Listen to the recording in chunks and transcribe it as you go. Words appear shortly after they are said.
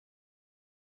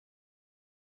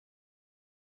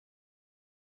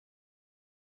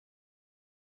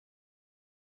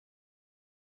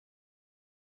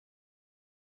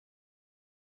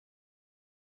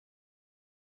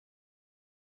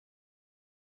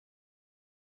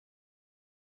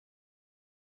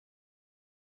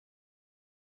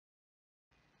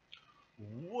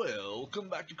Welcome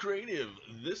back to Creative.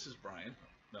 This is Brian.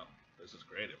 No, this is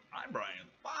Creative. I'm Brian.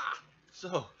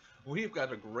 So, we've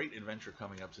got a great adventure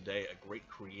coming up today, a great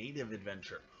creative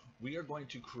adventure. We are going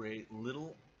to create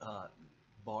little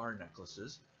bar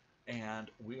necklaces,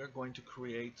 and we are going to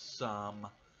create some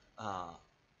uh,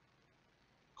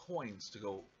 coins to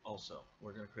go also.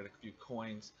 We're going to create a few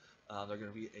coins. They're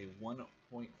going to be a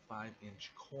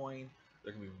 1.5-inch coin.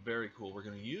 They're going to be very cool. We're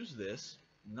going to use this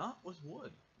not with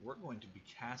wood. We're going to be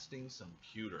casting some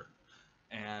pewter.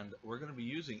 And we're going to be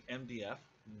using MDF,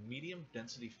 medium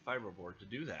density fiberboard, to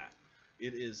do that.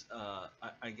 It is,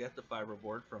 I get the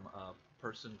fiberboard from a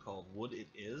person called Wood It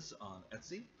Is on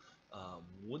Etsy.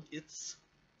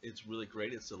 It's really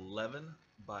great. It's 11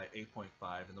 by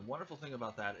 8.5, and the wonderful thing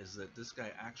about that is that this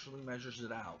guy actually measures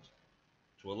it out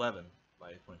to 11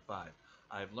 by 8.5.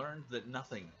 I've learned that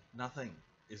nothing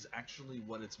is actually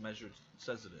what it's measured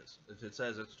says it is. If it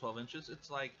says it's 12 inches, it's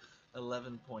like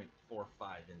 11.45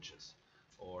 inches.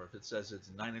 Or if it says it's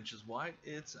 9 inches wide,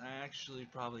 it's actually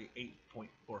probably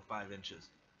 8.45 inches.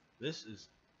 This is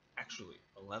actually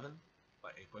 11 by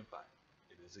 8.5.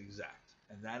 It is exact.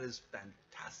 And that is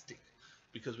fantastic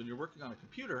because when you're working on a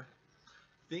computer,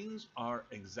 things are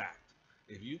exact.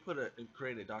 If you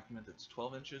create a document that's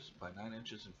 12 inches by 9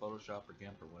 inches in Photoshop or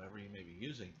GIMP or whatever you may be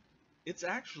using, it's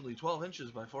actually 12 inches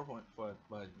by 4.5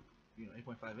 by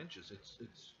 8.5 inches.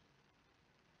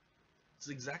 It's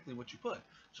exactly what you put.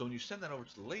 So when you send that over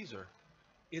to the laser,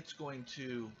 it's going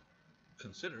to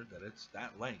consider that it's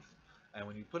that length. And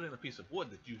when you put in a piece of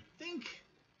wood that you think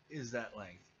is that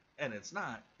length, and it's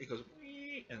not, it goes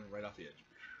and right off the edge,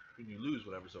 and you lose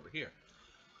whatever's over here,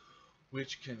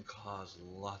 which can cause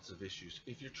lots of issues.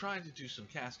 If you're trying to do some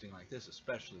casting like this,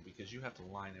 especially because you have to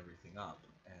line everything up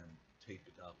and tape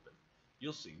it up, and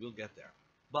you'll see, we'll get there.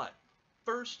 But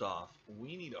first off,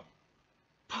 we need to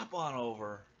pop on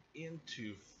over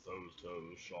into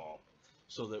Photoshop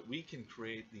so that we can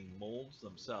create the molds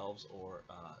themselves, or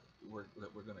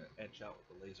that we're going to etch out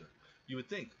with the laser. You would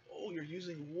think, oh, you're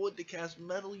using wood to cast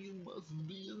metal, you must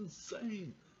be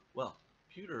insane. Well,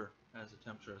 pewter has a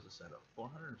temperature, as I said, of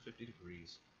 450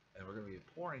 degrees, and we're going to be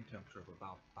a pouring temperature of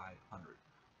about 500.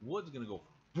 Wood's going to go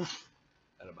poof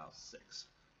at about 6.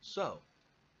 So,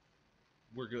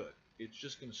 we're good. It's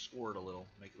just going to squirt a little,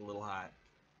 make it a little hot,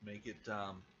 make it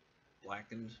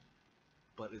blackened,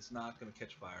 but it's not going to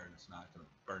catch fire and it's not going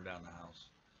to burn down the house.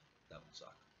 That would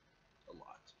suck a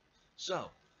lot.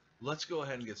 So let's go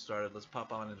ahead and get started. Let's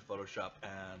pop on into Photoshop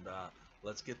and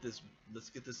let's get this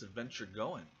adventure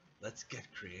going. Let's get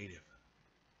creative.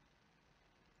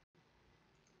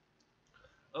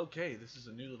 Okay, this is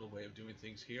a new little way of doing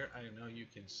things here. I know you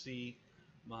can see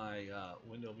my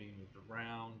window being moved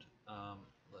around.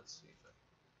 Let's see if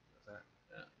does that.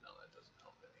 No, that doesn't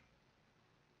help any.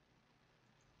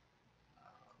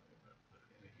 I'm going to put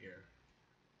it in here.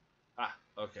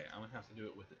 Okay. I'm going to have to do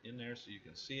it with it in there so you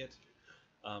can see it.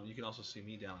 You can also see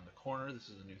me down in the corner. This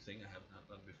is a new thing I have not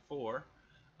done before.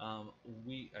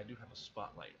 I do have a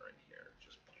spotlight right here,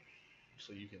 just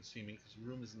so you can see me, because the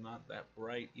room is not that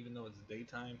bright. Even though it's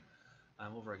daytime,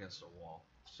 I'm over against a wall.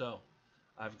 So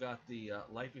I've got the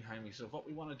light behind me. So what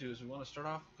we want to do is we want to start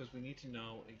off because we need to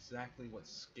know exactly what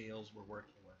scales we're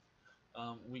working with.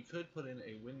 We could put in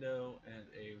a window and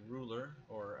a ruler,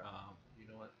 or you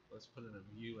know what, let's put in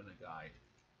a view and a guide.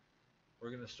 We're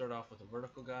going to start off with a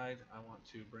vertical guide. I want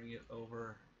to bring it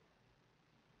over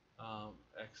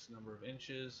X number of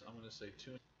inches. I'm going to say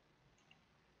 2 inches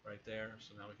right there.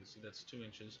 So now we can see that's 2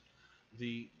 inches.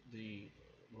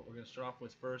 What we're going to start off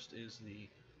with first is the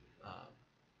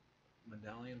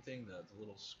medallion thing, the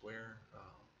little square,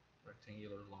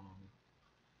 rectangular long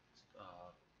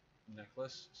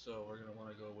necklace. So we're going to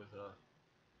want to go with a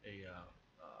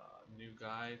new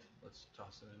guide. Let's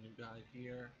toss in a new guide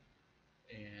here,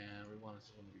 and we want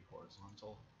this one to be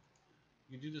horizontal.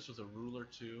 You can do this with a ruler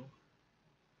too,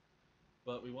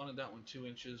 but we wanted that one 2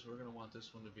 inches. We're going to want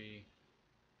this one to be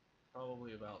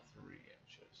probably about 3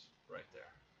 inches right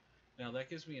there. Now that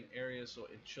gives me an area, so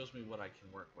it shows me what I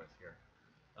can work with here.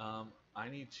 I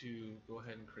need to go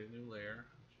ahead and create a new layer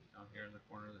down here in the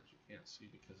corner that you can't see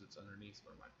because it's underneath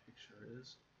where my picture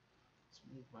is. Let's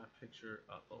move my picture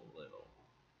up a little.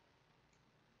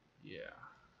 Yeah.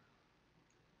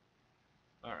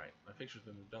 Alright, my picture's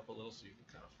been moved up a little so you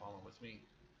can kind of follow with me.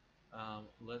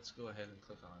 Let's go ahead and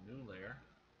click on a new layer.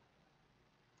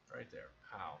 Right there.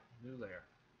 Pow. New layer.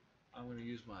 I'm going to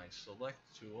use my select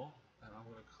tool, and I'm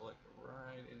going to click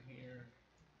right in here.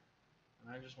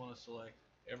 And I just want to select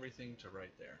everything to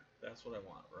right there. That's what I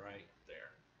want, right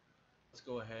there. Let's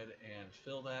go ahead and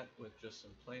fill that with just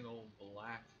some plain old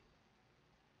black,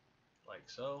 like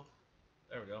so.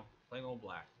 There we go. plain old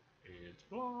black. It's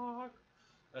black.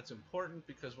 That's important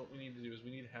because what we need to do is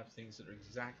we need to have things that are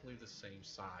exactly the same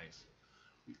size.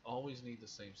 We always need the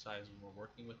same size when we're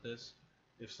working with this.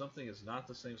 If something is not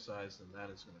the same size, then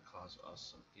that is going to cause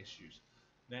us some issues.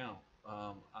 Now,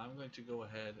 I'm going to go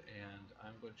ahead and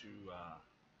I'm going to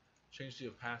change the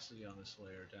opacity on this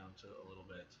layer down to a little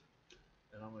bit.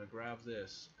 And I'm going to grab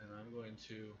this and I'm going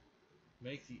to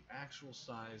make the actual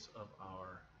size of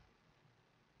our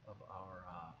I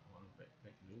want to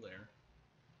make a new layer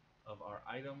of our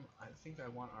item. I think I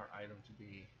want our item to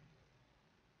be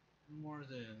more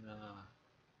than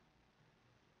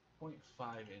 0.5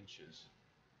 inches.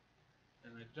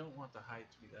 And I don't want the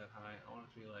height to be that high. I want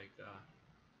it to be like,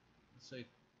 let's say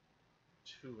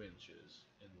 2 inches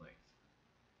in length.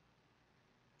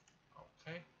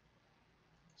 Okay.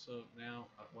 So now,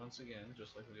 once again,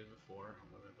 just like we did before, I'm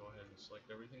going to go ahead and select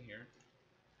everything here.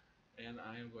 And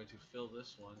I am going to fill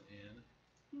this one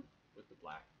in with the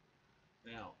black.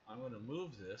 Now, I'm going to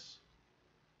move this.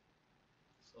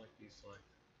 Select, deselect.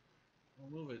 I'll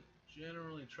move it.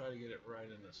 Generally try to get it right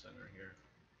in the center here.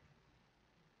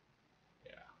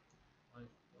 Yeah. I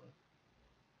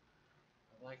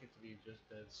like it to be just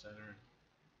dead center.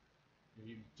 If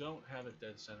you don't have it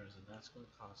dead center, then that's going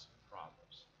to cause some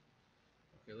problems.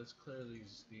 Okay, let's clear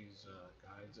these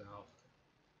guides out.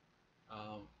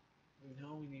 We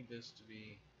know we need this to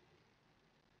be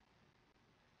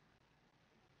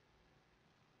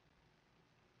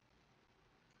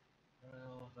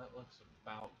well, that looks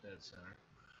about dead center.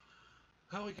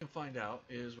 How we can find out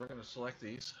is we're going to select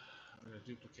these. I'm going to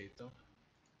duplicate them.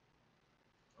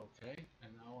 Okay,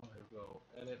 and now I'm going to go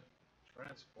edit,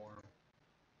 transform,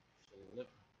 flip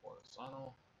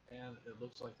horizontal, and it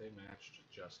looks like they matched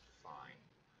just fine.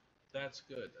 That's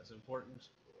good. That's important.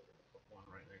 Put one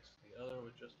right next to the other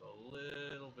with just a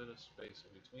little bit of space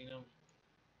in between them.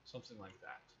 Something like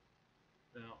that.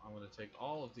 Now I'm going to take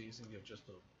all of these and give just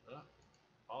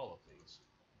all of these.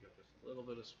 Give just a little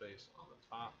bit of space on the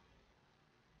top.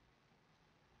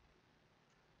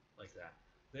 Like that.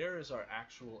 There is our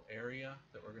actual area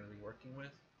that we're going to be working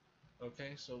with.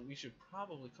 Okay, so we should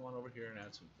probably come on over here and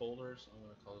add some folders. I'm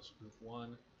going to call this group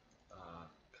 1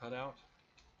 cutout.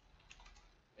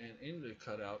 And in the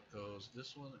cutout goes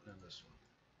this one and this one.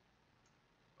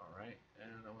 Alright,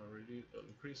 and I'm going to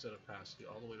increase that opacity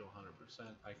all the way to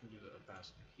 100%. I can do the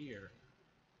opacity here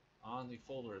on the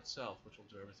folder itself, which will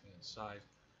do everything inside.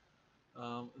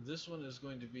 This one is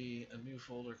going to be a new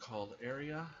folder called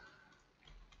Area.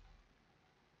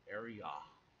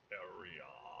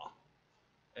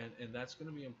 And that's going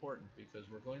to be important because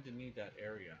we're going to need that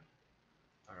area.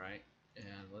 Alright,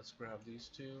 and let's grab these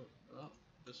two. Oh,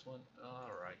 this one.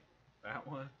 Alright, that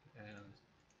one, and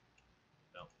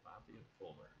no, not the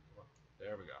folder.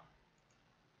 There we go.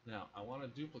 Now, I want to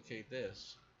duplicate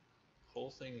this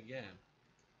whole thing again,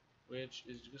 which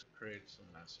is just create some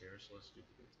mess here. So let's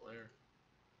duplicate the layer.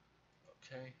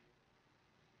 Okay.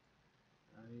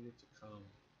 I need it to come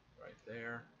right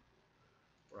there.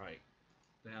 Right.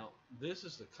 Now, this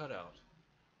is the cutout.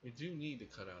 We do need the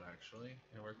cutout actually,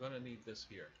 and we're going to need this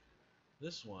here.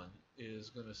 This one is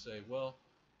going to say, well,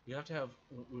 you have to have,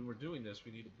 when we're doing this,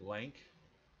 we need a blank,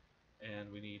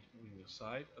 and we need a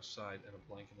side, and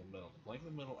a blank in the middle. The blank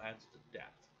in the middle adds the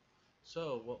depth.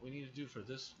 So what we need to do for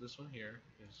this one here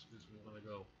is we want to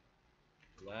go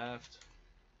left,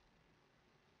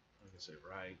 I can say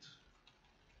right,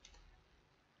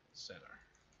 center.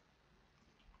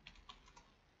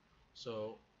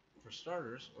 So for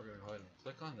starters, we're going to go ahead and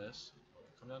click on this, we're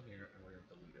going to come down here, and we're going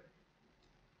to delete it.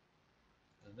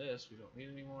 And this we don't need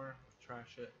anymore,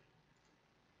 trash it.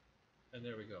 And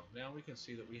there we go. Now we can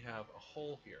see that we have a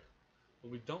hole here.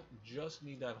 But we don't just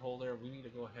need that hole there, we need to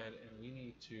go ahead and we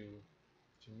need to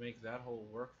make that hole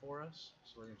work for us.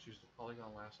 So we're going to choose the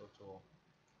polygon lasso tool.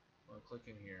 I'm going to click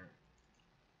in here.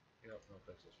 Yep, no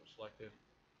pixels were selected.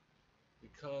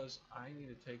 Because I need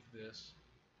to take this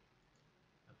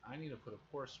and I need to put a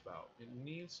pour spout. It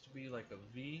needs to be like a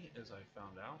V, as I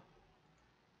found out,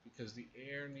 because the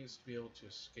air needs to be able to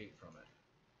escape from it.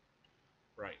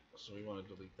 Right, so we want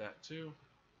to delete that too.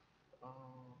 Well,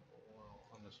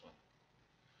 on this one.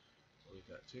 Delete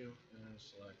that too, and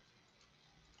select,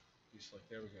 deselect,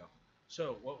 there we go.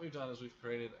 So what we've done is we've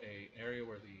created an area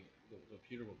where the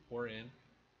pewter will pour in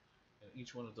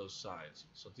each one of those sides.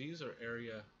 So these are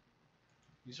area,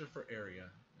 these are for area.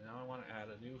 Now I want to add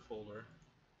a new folder.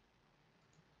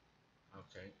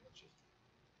 Okay, let's just,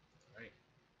 alright,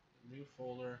 new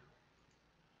folder.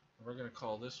 And we're going to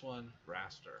call this one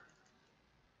raster.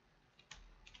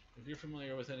 If you're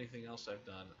familiar with anything else I've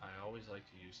done, I always like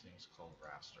to use things called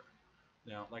raster.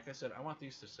 Now, like I said, I want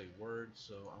these to say words,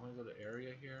 so I'm going to go to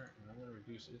area here, and I'm going to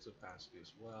reduce its opacity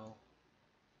as well,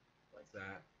 like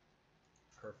that.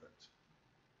 Perfect.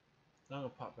 Now I'm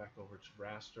going to pop back over to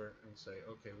raster and say,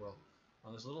 okay, well,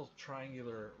 on this little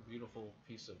triangular, beautiful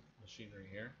piece of machinery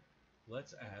here,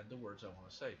 let's add the words I want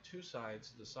to say. Two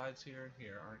sides, the sides here and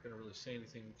here aren't going to really say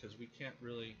anything because we can't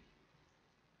really,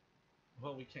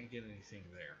 well, we can't get anything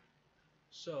there.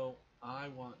 So I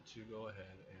want to go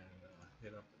ahead and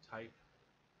hit up the type,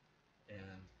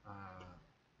 and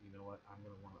you know what, I'm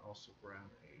going to want to also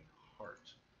grab a heart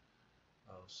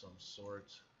of some sort.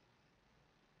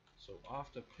 So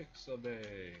off to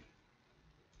Pixabay,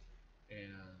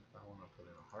 and I want to put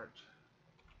in a heart.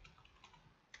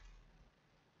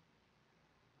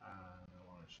 And I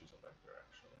want to choose a vector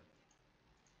actually.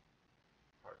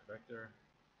 Heart vector.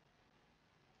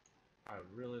 I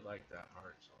really like that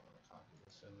heart, so I'm going to copy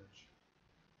this image.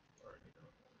 Or, you know,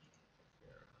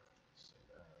 here, save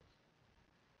as.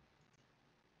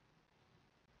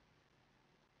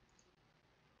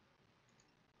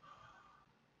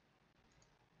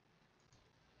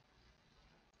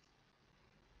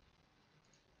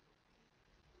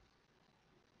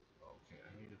 Okay,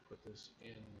 I need to put this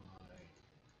in my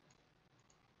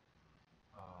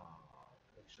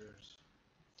pictures,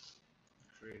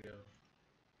 creative.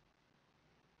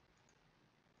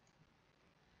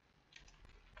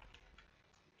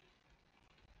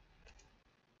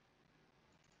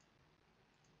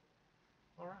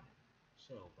 All right.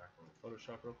 So back over to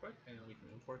Photoshop real quick, and we can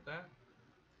import that.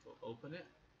 We'll open it,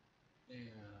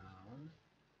 and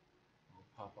we'll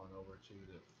pop on over to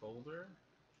the folder.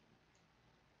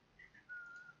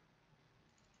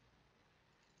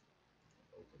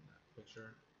 Open that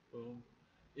picture. Boom.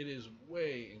 It is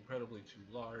way incredibly too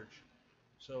large,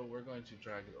 so we're going to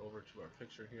drag it over to our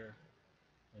picture here,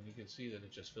 and you can see that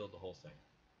it just filled the whole thing.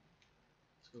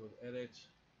 Let's go with Edit,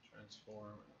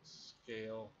 Transform,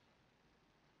 Scale,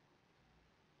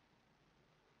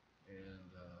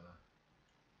 and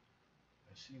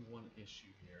I see one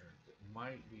issue here that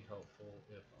might be helpful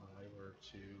if I were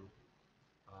to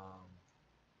um,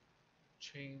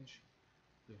 change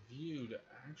the view to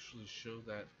actually show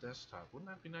that desktop. Wouldn't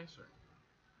that be nicer?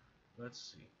 Let's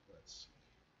see. Let's see.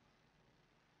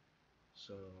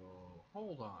 So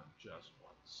hold on just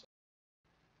one second.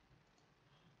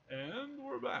 And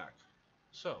we're back.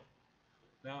 So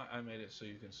now I made it so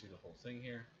you can see the whole thing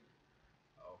here.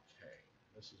 Okay,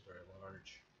 this is very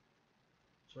large.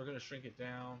 So we're going to shrink it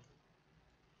down.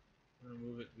 We're going to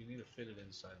move it. We need to fit it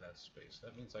inside that space.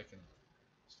 That means I can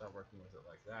start working with it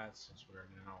like that, since we're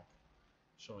now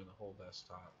showing the whole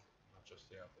desktop, not just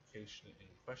the application in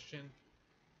question.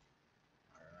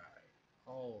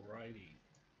 Alrighty.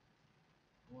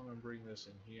 I want to bring this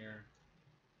in here,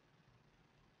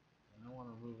 and I want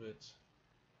to move it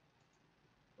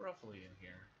roughly in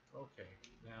here. Okay,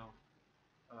 now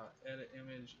edit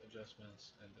image,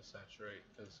 adjustments, and desaturate,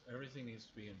 because everything needs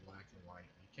to be in black and white.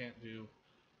 You can't do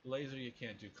laser, you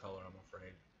can't do color, I'm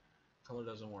afraid. Color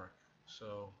doesn't work.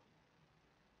 So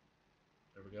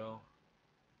there we go.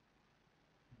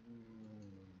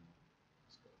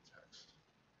 Let's go to text.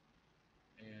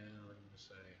 And we're going to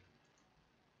say,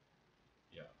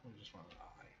 yeah, we just want an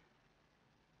eye.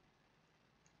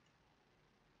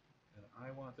 And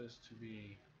I want this to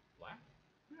be black.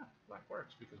 Yeah, black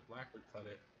works, because black would cut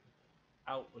it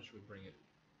out, which would bring it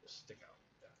to stick out.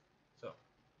 Yeah. So,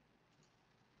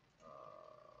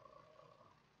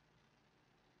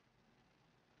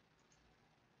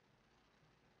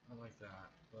 I like that,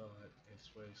 but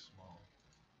it's way small.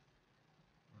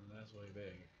 And that's way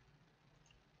big.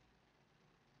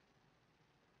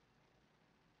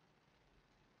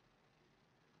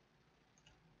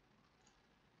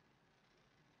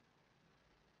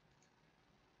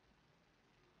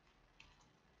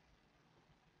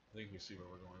 I think we see where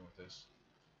we're going with this.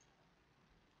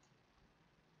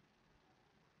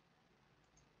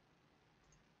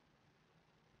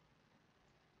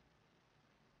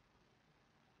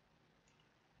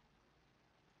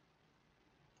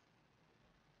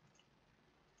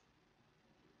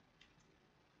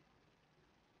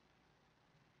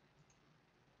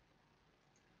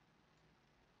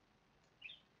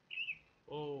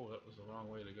 Oh, that was the wrong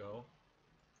way to go.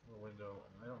 Window,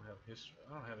 and I don't have history.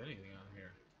 I don't have anything on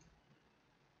here.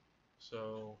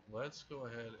 So let's go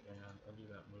ahead and undo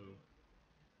that move.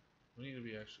 We need to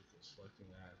be actually selecting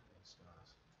that. It's not.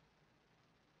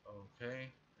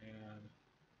 Okay, and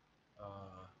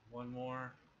one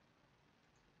more.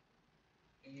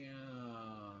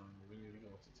 And we need to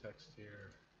go with the text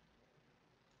here.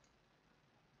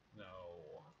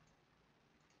 No.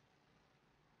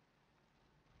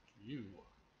 You.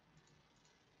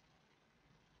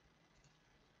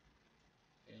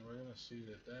 see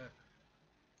that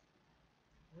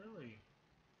really,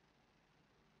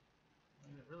 I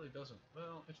mean, it really doesn't,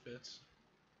 well, it fits.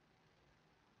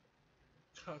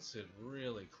 Cuts it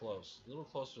really close, a little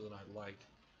closer than I'd like.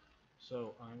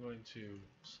 So I'm going to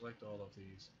select all of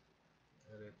these,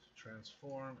 edit,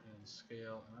 transform, and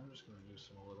scale, and I'm just going to do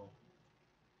some little.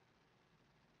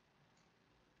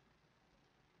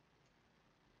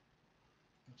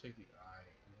 I'll take the eye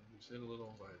and use it a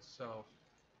little by itself.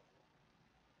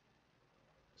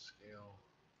 Scale.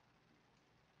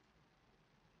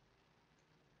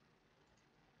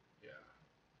 Yeah.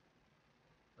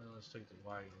 And let's take the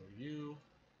YOU.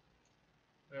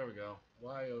 There we go.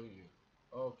 YOU.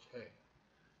 Okay.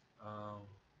 Um,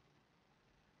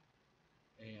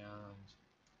 and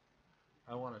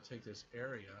I want to take this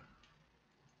area.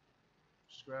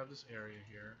 Just grab this area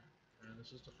here. And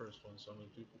this is the first one, so I'm going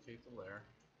to duplicate the layer.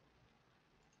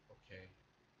 Okay.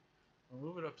 I'll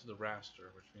move it up to the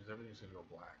raster, which means everything's going to go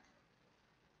black.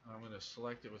 I'm going to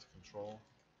select it with control.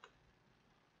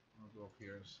 I'll go up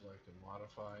here and select and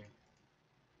modify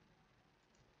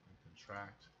and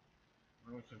contract.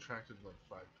 I'm going to contract it to like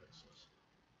 5 pixels.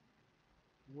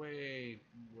 Way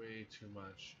too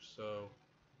much. So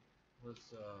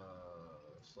let's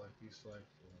select, deselect,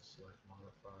 and select,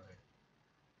 modify.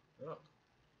 Oh,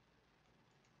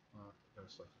 gotta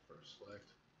select it first.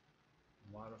 Select,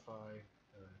 modify,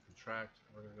 and then contract.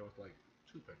 And we're gonna go with like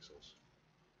 2 pixels.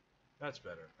 That's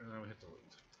better. And then we hit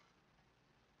delete.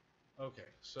 Okay,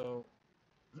 so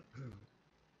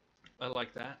I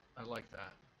like that. I like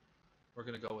that. We're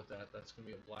gonna go with that. That's gonna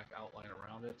be a black outline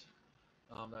around it.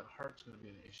 That heart's gonna be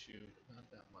an issue, not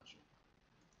that much.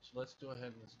 So let's go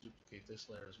ahead and let's duplicate this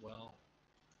layer as well.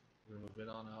 We're gonna move it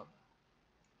on up,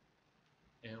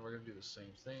 and we're gonna do the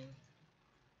same thing.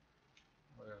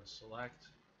 We're gonna select,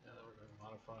 and then we're gonna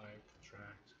modify,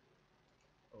 contract.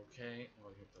 Okay, and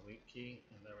we'll hit the delete key,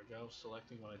 and there we go.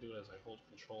 Selecting, when I do it as I hold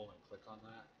control and click on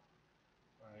that.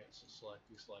 Alright, so select,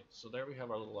 deselect. So there we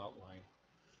have our little outline.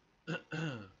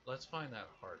 Let's find that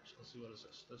heart. Let's see, what is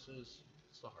this? This is,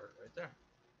 it's the heart right there.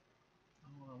 I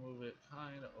want to move it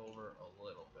kind of over a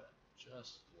little bit,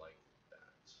 just like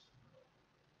that.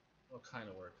 What kind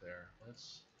of work there?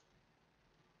 Let's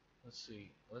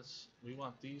see. We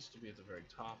want these to be at the very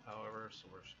top, however, so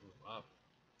we're just move up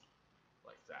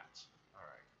like that. All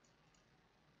right.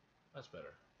 That's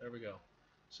better. There we go.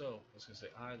 So it's going to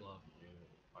say, I love you,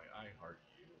 I heart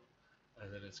you.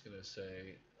 And then it's going to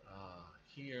say,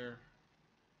 here,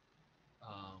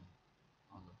 on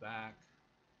the back,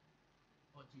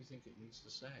 what do you think it needs to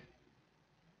say?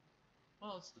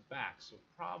 Well, it's the back, so it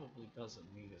probably doesn't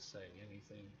need to say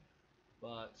anything,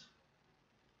 but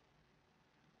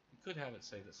you could have it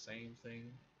say the same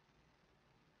thing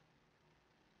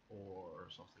or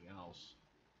something else.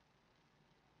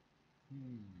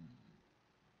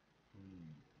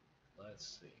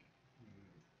 Let's see.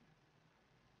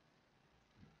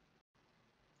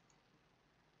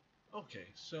 Okay,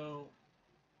 so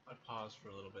I paused for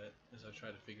a little bit as I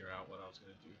tried to figure out what I was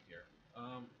going to do here.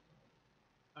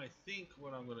 I think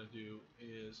what I'm going to do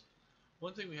is,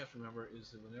 one thing we have to remember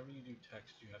is that whenever you do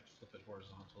text, you have to flip it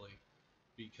horizontally,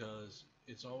 because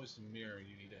it's always the mirror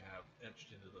you need to have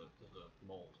etched into the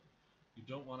mold. You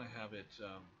don't want to have it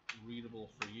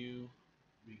readable for you,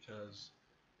 because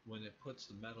when it puts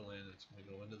the metal in, it's going to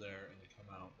go into there and it come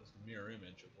out as the mirror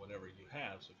image of whatever you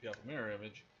have. So if you have a mirror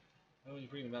image, and when you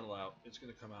bring the metal out, it's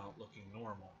going to come out looking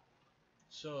normal.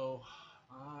 So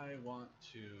I want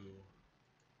to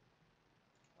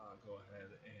go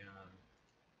ahead and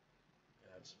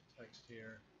add some text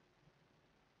here.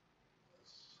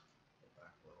 Let's go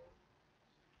back a little.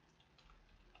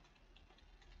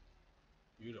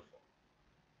 Beautiful.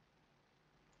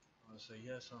 I'm going to say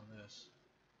yes on this.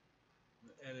 I'm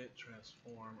going to edit,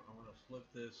 transform. I'm going to flip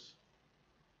this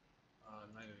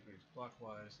 90 degrees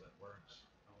clockwise. That works.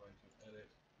 I'm going to edit,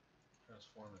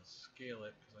 transform, and scale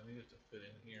it because I need it to fit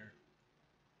in here.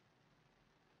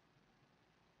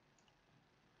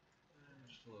 And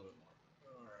just a little bit more.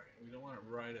 Alright, we don't want it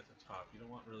right at the top. You don't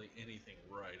want really anything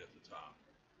right at the top.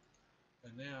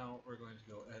 And now we're going to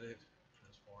go edit,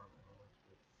 transform, and we're going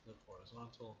to flip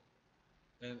horizontal.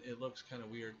 And it looks kind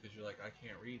of weird because you're like, I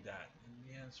can't read that. And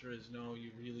the answer is no, you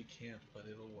really can't, but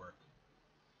it'll work.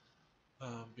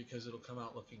 Because it'll come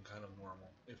out looking kind of normal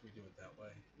if we do it that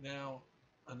way. Now,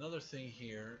 another thing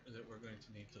here that we're going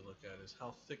to need to look at is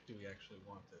how thick do we actually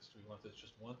want this? Do we want this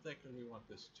just 1 thick, or do we want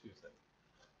this 2 thick?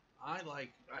 I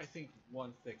think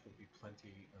 1 thick would be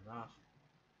plenty enough.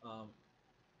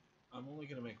 I'm only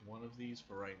going to make 1 of these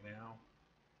for right now.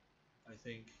 I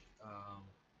think uh,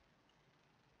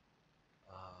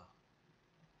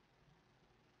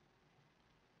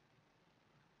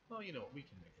 Well, you know what? We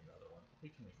can make another one.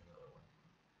 We can make another one.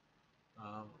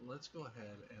 Let's go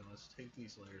ahead and let's take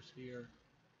these layers here.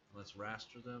 And let's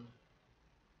raster them.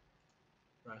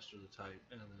 Raster the type,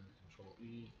 and then Control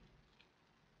E,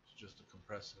 just to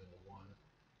compress it into one.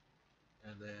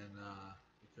 And then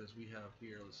because we have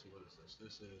here, let's see, what is this?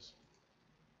 This is,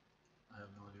 I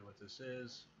have no idea what this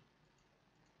is.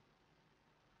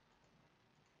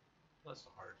 That's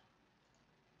the heart.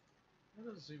 That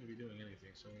doesn't seem to be doing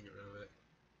anything, so I'm gonna get rid of it.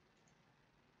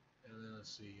 And then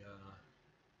let's see.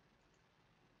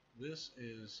 This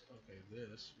is okay.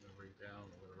 This I'm gonna bring down.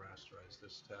 I'm gonna rasterize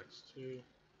this text too.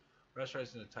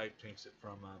 Rasterizing the type takes it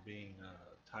from being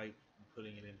type and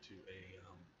putting it into a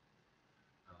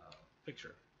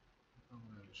picture. I'm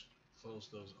gonna just close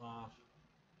those off,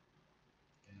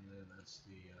 and then that's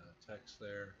the text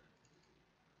there.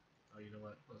 Oh, you know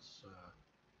what? Let's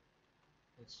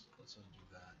undo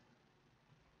that.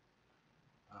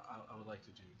 I would like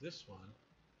to do this one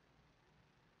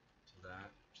to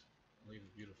that. Leave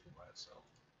it beautiful by itself.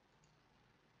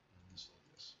 And this like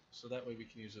this. So that way we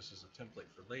can use this as a template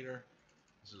for later.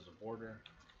 This is a border,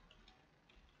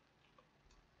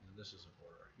 and this is a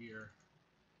border here.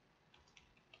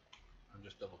 I'm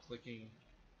just double clicking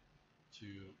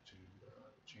to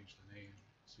change the name.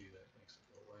 See, that makes it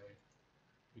go away.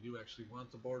 We do actually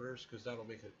want the borders because that'll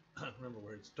make it, remember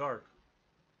where it's dark,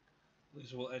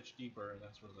 these will etch deeper, and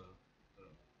that's where the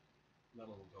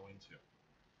metal will go into.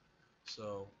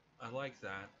 So I like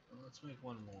that. Let's make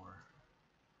one more.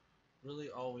 Really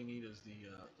all we need is the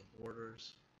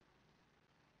borders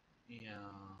and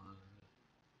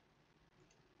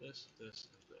this, and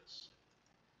this.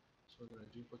 So we're going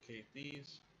to duplicate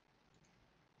these.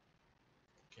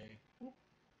 Okay.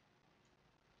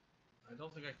 I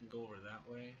don't think I can go over that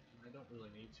way, and I don't really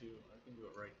need to. I can do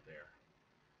it right there.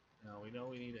 Now we know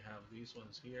we need to have these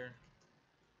ones here.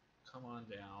 Come on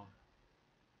down.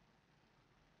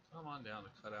 Come on down to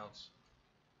cutouts.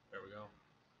 There we go.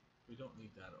 We don't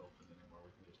need that open anymore.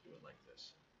 We can just do it like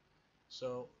this.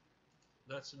 So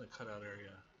that's in the cutout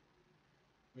area.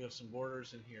 We have some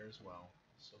borders in here as well.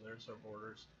 So there's our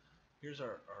borders. Here's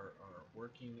our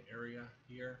working area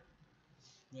here.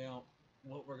 Now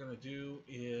what we're going to do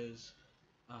is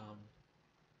I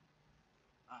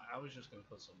was just going to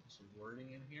put some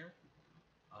wording in here.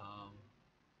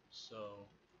 So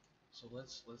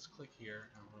let's click here,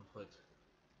 and I'm going to put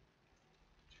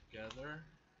together.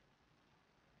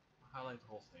 I'll highlight the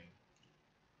whole thing.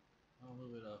 I'll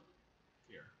move it up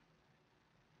here.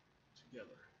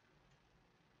 Together.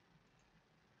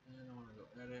 And I want to go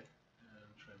edit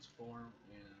and transform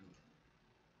and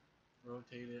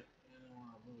rotate it, and I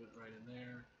want to move it right in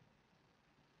there.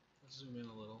 Let's zoom in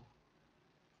a little.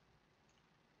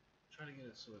 Try to get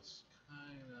it so it's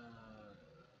kind of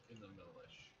in the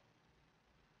middle-ish.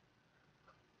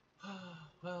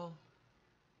 Well,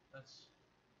 that's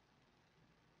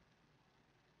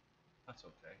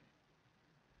okay.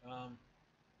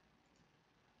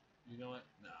 You know what?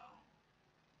 No.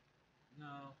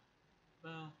 No.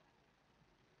 No.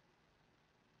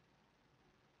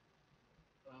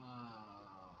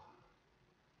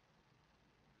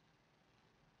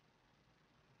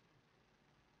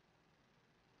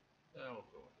 That'll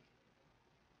go.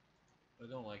 If I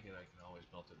don't like it, I can always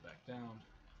melt it back down.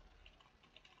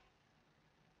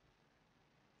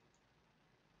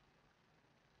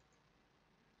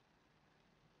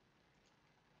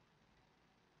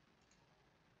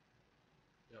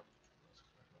 Yep. Let's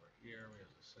click over here. We have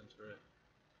to center it.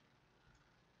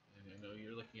 And I know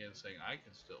you're looking at it saying, I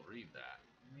can still read that.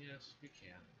 Yes, you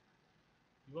can.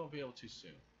 You won't be able to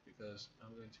soon, because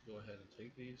I'm going to go ahead and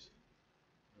take these,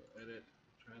 go edit,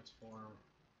 transform,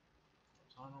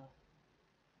 horizontal,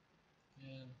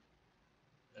 and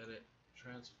edit,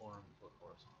 transform, put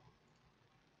horizontal.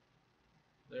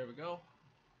 There we go.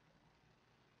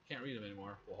 Can't read them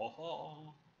anymore.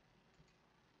 All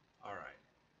right.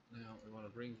 Now we want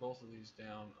to bring both of these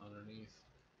down underneath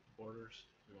the borders.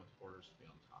 We want the borders to be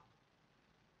on top.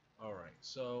 All right.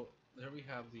 So there we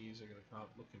have these. They're going to come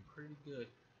out looking pretty good,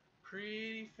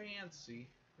 pretty fancy,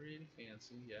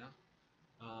 yeah.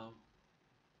 I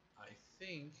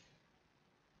think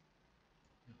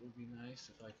it would be nice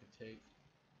if I could take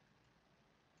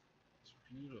this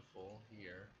beautiful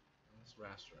here. Let's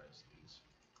rasterize these.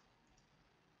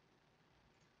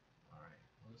 Alright,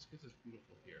 well, let's get this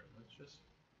beautiful here. Let's just...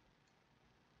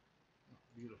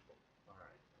 beautiful.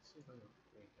 Alright, let's see if I can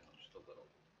bring it down just a little.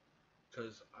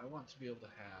 Because I want to be able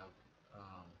to have...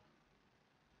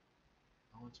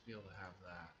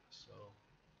 that. So,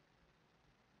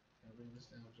 can I bring this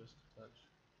down just a touch?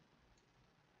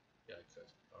 Yeah, I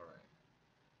could. Alright.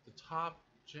 The top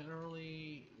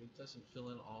Generally, it doesn't fill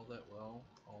in all that well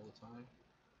all the time.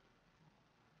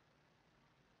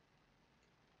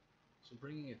 So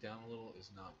bringing it down a little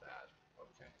is not bad.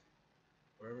 Okay.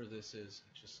 Wherever this is,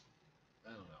 just, I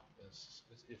don't know, it's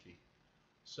iffy.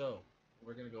 So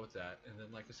we're going to go with that. And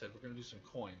then, like I said, we're going to do some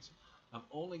coins. I'm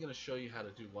only going to show you how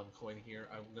to do one coin here.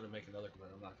 I'm going to make another, but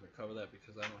I'm not going to cover that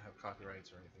because I don't have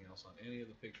copyrights or anything else on any of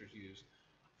the pictures used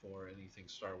for anything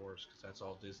Star Wars, because that's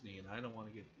all Disney, and I don't want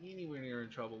to get anywhere near in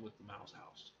trouble with the Mouse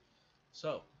House.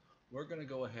 So we're going to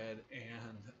go ahead,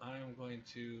 and I'm going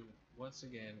to once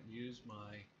again use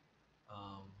my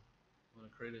I'm going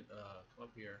to create it, come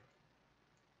up here,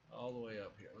 all the way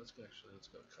up here. Let's go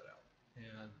cut out.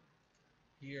 And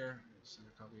here,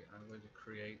 center copy, I'm going to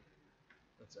create,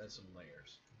 let's add some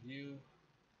layers. View,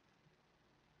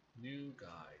 new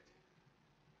guide,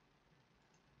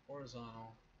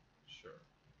 horizontal, sure.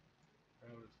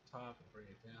 Grab it at the top and bring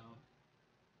it down.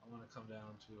 I want to come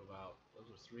down to about,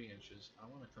 those are 3 inches. I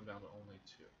want to come down to only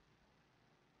 2.5.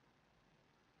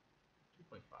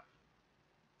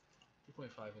 2.5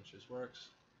 inches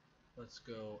works. Let's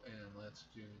go and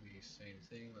let's do the same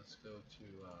thing. Let's go to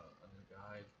a new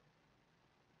guide.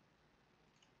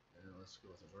 And let's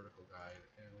go with a vertical guide.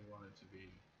 And we want it to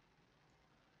be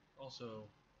also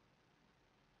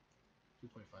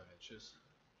 2.5 inches,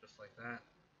 just like that.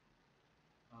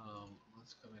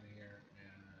 Let's come in here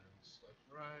and select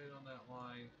right on that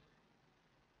line.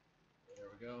 There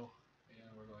we go.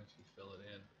 And we're going to fill it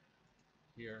in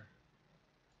here.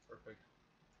 Perfect.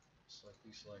 Select,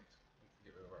 deselect. We can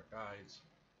get rid of our guides.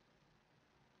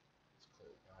 Let's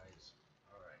clear the guides.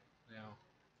 Alright, now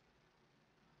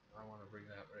I want to bring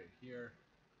that right here.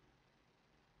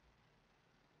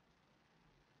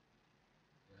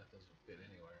 And that doesn't fit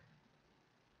anywhere.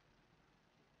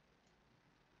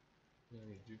 I'm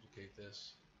going to duplicate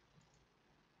this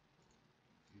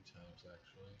a few times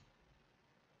actually.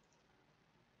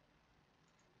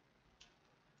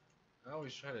 I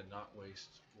always try to not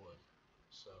waste wood.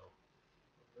 So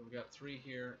we got 3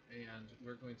 here, and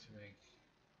we're going to make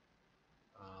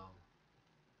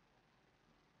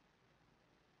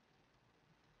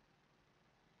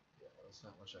yeah, there's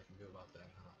not much I can do about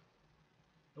that, huh?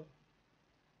 Nope.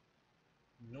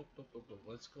 Nope, nope, nope, nope.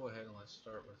 Let's go ahead and let's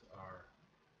start with our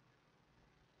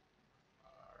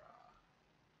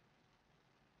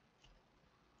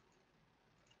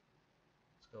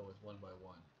let's go with 1 by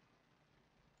 1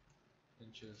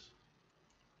 inches.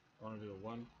 I want to do a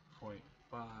 1.5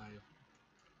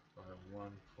 by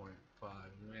 1.5.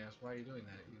 You may ask, why are you doing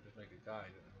that? You just make a guide.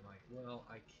 And I'm like, well,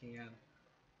 I can,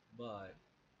 but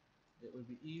it would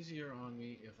be easier on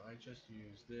me if I just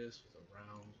use this with a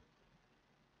round.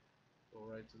 Go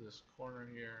right to this corner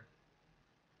here.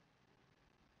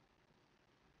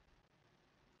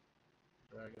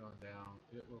 Drag it on down.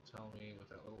 It will tell me with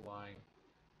that little line.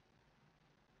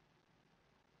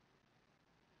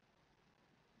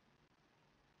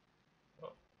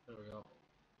 Oh, there we go.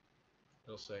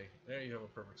 It'll say, there you have a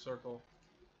perfect circle.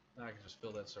 Now I can just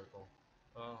fill that circle.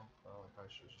 Oh, well, I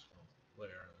probably should have just gone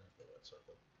layer and then fill that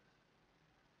circle.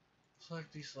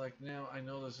 Select, deselect. Now I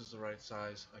know this is the right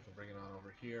size. I can bring it on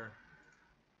over here.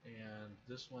 And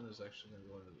this one is actually going to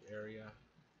go into the area.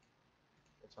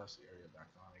 We'll toss the area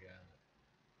back on again.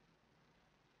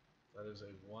 That is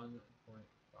a 1.5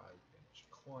 inch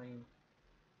coin.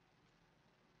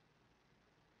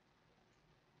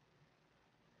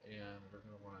 And we're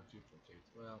going to want to duplicate.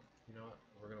 Well, you know what?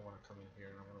 We're going to want to come in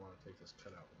here and I'm going to want to take this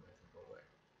cutout and make it go away.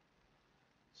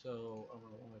 So I'm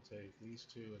going to want to take these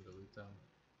 2 and delete them.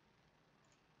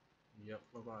 Yep,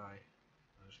 bye-bye.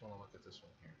 I just want to look at this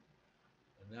one here.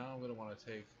 And now I'm going to want to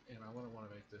take, and I want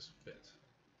to make this fit.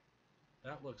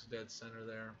 That looks dead center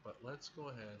there, but let's go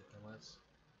ahead and let's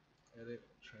edit,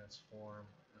 transform,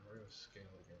 and we're going to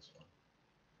scale against one.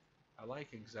 I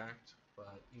like exact,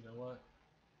 but you know what?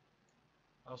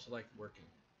 I also like working.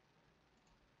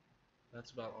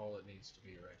 That's about all it needs to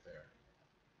be right there.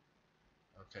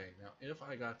 Okay, now if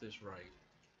I got this right,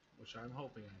 which I'm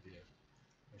hoping I did,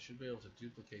 I should be able to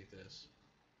duplicate this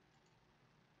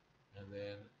and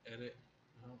then edit.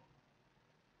 No,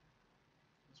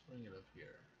 let's bring it up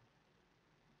here.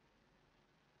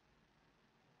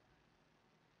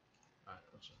 Alright,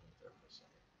 let's just wait there for a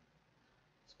second.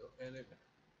 Let's go edit,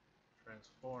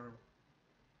 transform,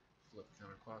 flip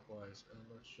counterclockwise, and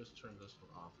let's just turn this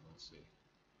one off and let's see.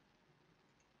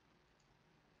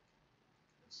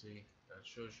 See, that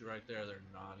shows you right there, they're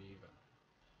not even.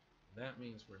 That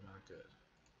means we're not good.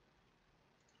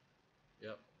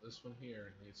 Yep, this one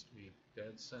here needs to be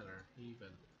dead center,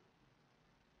 even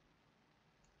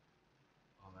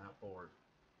on that board.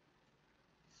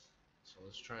 So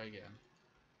let's try again.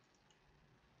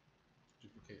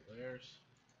 Duplicate layers.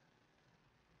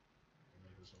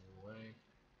 Make this a little away.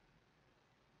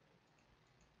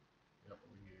 Yep,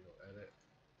 we need to go edit,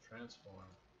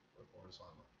 transform, flip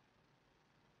horizontal.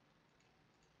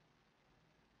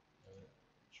 Edit,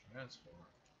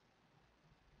 transform,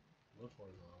 flip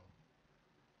horizontal.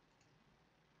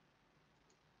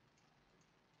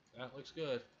 That looks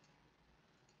good.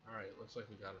 Alright, looks like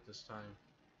we got it this time.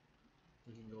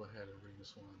 We can go ahead and bring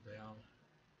this one down to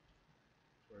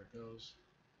where it goes.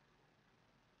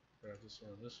 Grab this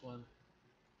one and this one.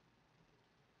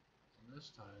 And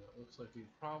this time it looks like we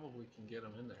probably can get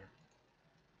them in there.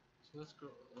 So let's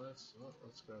go. Let's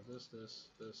grab this, this,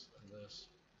 and this.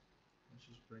 Let's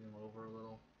just bring them over a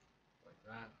little, like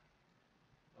that.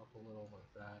 Up a little,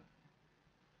 like that.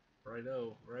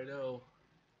 Righto, righto.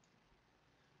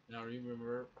 Now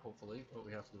remember, hopefully, what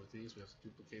we have to do with these, we have to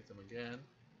duplicate them again.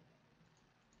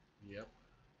 Yep.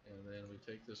 And then we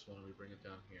take this one and we bring it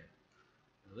down here.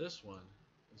 Now this one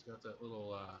has got that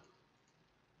little,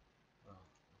 well,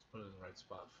 let's put it in the right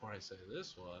spot before I say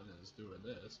this one is doing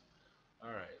this.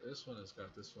 Alright, this one has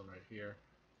got this one right here.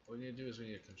 What we need to do is we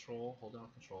need to control, hold down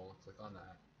control, and click on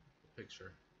that, the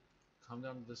picture. Come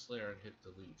down to this layer and hit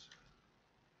delete.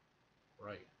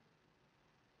 Right.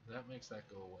 That makes that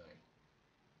go away.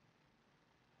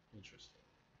 Interesting.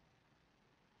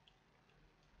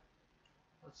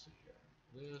 Let's see here.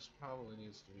 This probably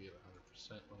needs to be at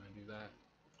 100% when I do that.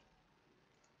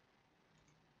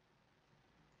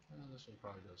 And this one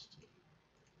probably does too.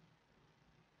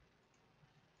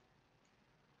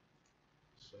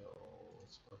 So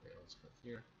let's click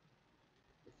here,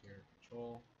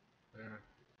 control, there,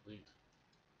 delete.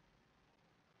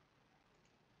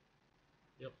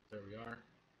 Yep, there we are.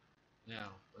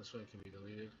 Now this one can be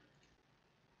deleted.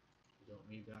 We don't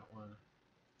need that one.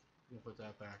 We can put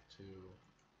that back to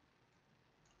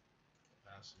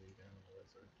opacity down to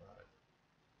 35.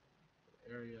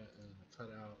 Area and the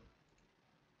cutout.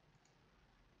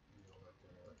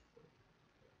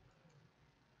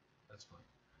 That's fine.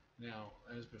 Now,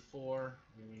 as before,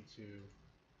 we need to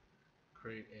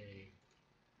create a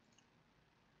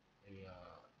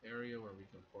area where we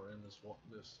can pour in this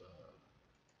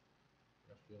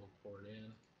field, pour it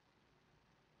in.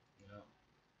 Yep.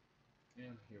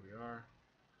 And here we are.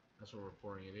 That's where we're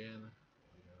pouring it in.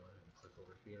 We go ahead and click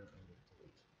over here and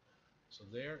delete. So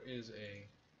there is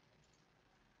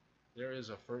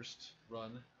a first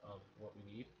run of what we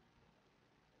need.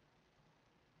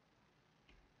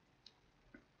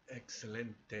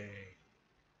 Excelente.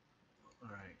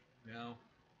 Alright, now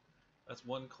that's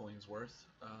one coin's worth.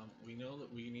 We know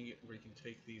that we can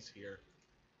take these here.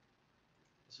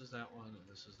 This is that one and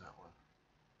this is that one.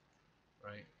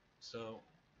 Right? So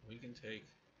we can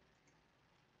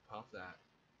pop that,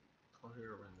 come here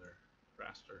to render,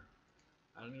 raster,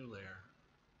 add a new layer.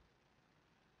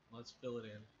 Let's fill it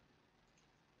in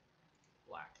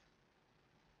black.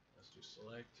 Let's do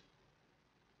select,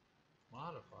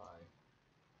 modify,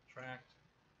 tract,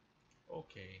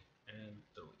 OK, and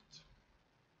delete.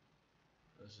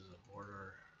 This is a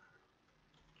border,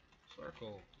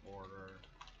 circle border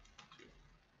 2.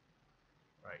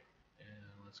 Right,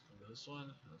 and let's go to this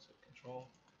one. Let's hit Control.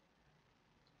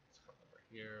 Let's come over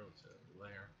here. Let's hit a new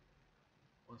layer.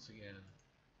 Once again,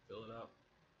 fill it up.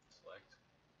 Select,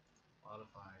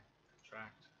 modify,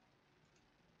 tract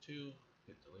 2.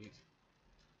 Hit delete.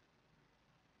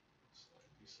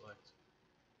 Select, deselect,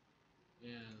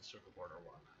 and circle border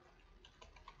 1.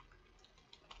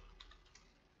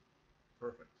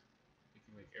 Perfect. We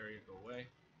can make area go away.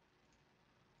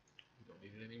 We don't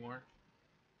need it anymore.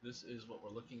 This is what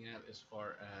we're looking at as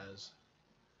far as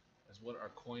what our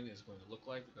coin is going to look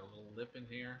like. We've got a little lip in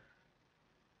here.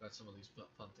 Got some of these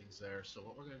fun things there. So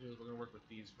what we're going to do is we're going to work with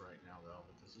these for right now, though,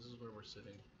 because this is where we're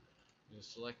sitting. I'm going to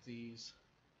select these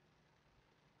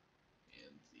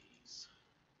and these.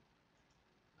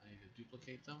 I need to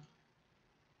duplicate them.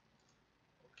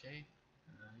 Okay,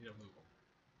 and I need to move them.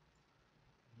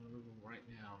 I'm going to move them right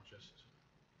now, just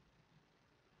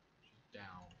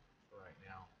down for right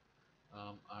now.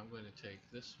 I'm going to take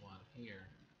this one here.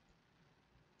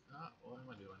 What am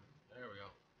I doing? There we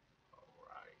go.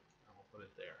 Alright, I'm going to put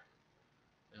it there.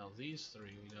 Now these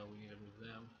three, we know we need to move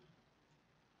them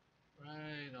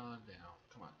right on down.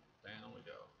 Come on, down we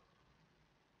go.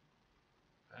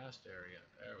 Past area,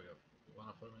 there we go. We want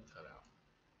to put them in cutout.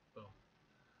 Boom.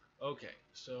 Okay,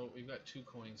 so we've got 2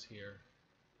 coins here.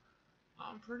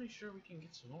 I'm pretty sure we can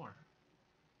get some more.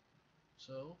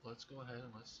 So let's go ahead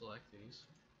and let's select these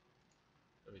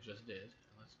that we just did.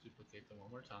 And let's duplicate them one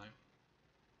more time.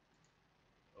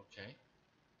 Okay.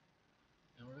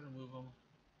 And we're going to move them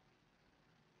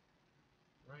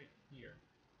right here.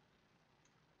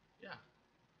 Yeah,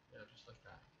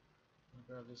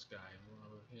 grab this guy and we'll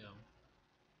move him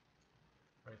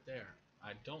right there.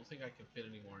 I don't think I can fit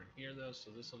any more in here though,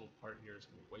 so this little part here is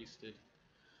going to be wasted.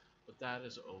 But that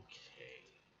is okay.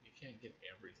 You can't get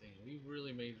everything. We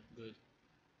really made good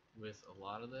with a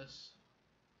lot of this.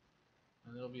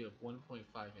 And there'll be a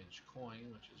 1.5-inch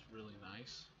coin, which is really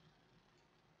nice.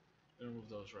 I'm going to move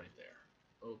those right there.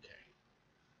 Okay.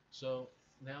 So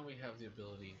now we have the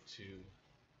ability to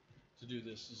do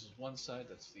this. This is one side,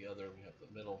 that's the other. We have the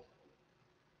middle.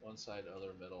 One side,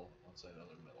 other, middle, one side,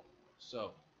 other, middle.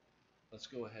 So let's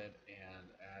go ahead and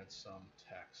add some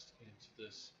text into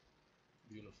this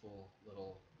beautiful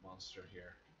little monster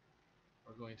here.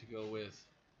 We're going to go with,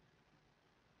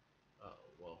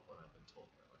 well, what I've been told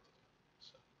what to do.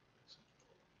 So makes it a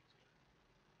little easier.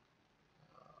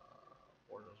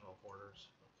 Borders, all borders.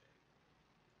 Okay.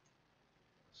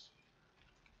 Let's see.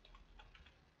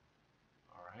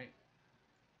 All right.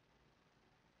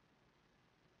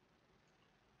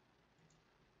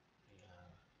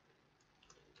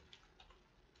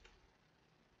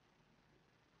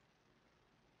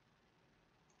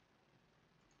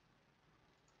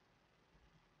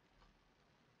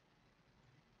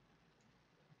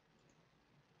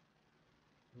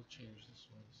 And we'll change this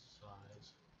one's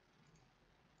size.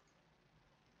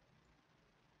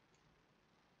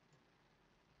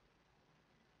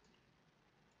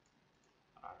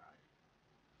 All right.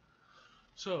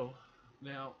 So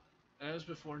now, as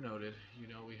before noted, you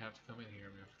know we have to come in here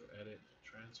and we have to edit,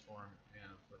 transform, and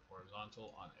flip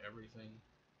horizontal on everything.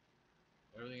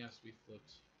 Everything has to be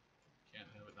flipped. Can't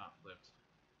have it not flipped.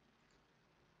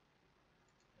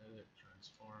 Edit,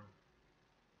 transform.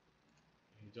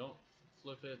 If you don't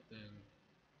flip it, then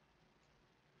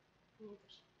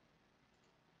oops.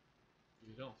 If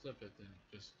you don't flip it, then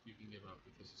just you can give up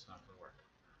because it's not going to work.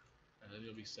 And then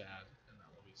you'll be sad, and that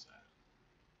will be sad.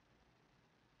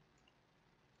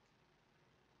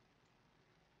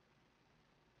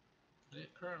 And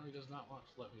it currently does not want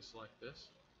to let me select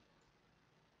this.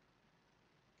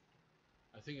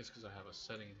 I think it's because I have a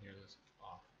setting in here that's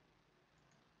off.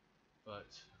 But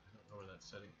I don't know where that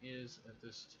setting is at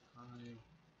this time.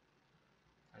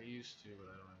 I used to,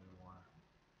 but I don't anymore.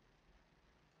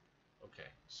 Okay,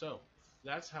 so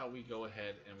that's how we go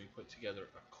ahead and we put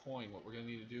together a coin. What we're going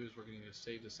to need to do is we're going to need to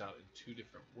save this out in two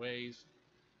different ways.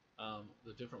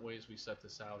 The different ways we set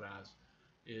this out as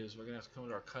is we're going to have to come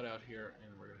to our cutout here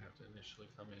and we're going to have to initially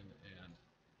come in and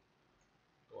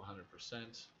go 100%.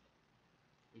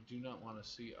 We do not want to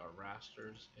see our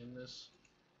rasters in this.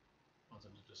 I want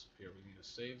them to disappear. We need to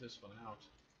save this one out.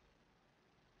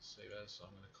 Save as, so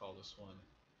I'm going to call this one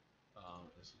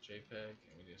as a JPEG,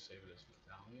 and we need to save it as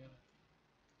medallion.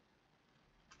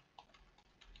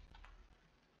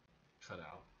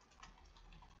 Cutout.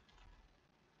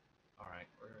 Alright,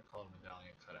 we're going to call it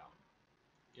medallion cutout.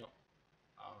 Yep.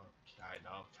 Okay,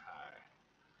 okay.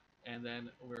 And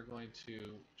then we're going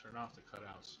to turn off the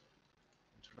cutouts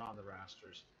and turn on the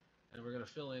rasters. And we're going to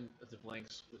fill in the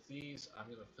blanks with these. I'm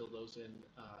going to fill those in,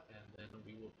 and then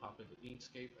we will pop into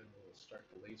Inkscape and we'll start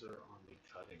the laser on the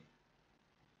cutting.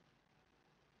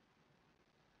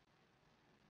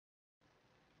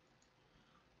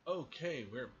 Okay,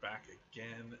 we're back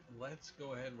again. Let's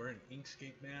go ahead. We're in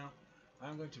Inkscape now.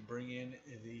 I'm going to bring in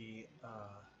the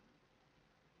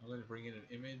an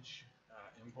image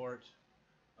import.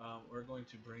 We're going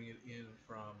to bring it in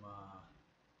from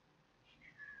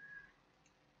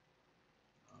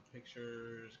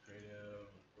pictures, creative,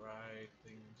 right,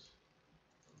 things,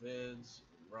 vids,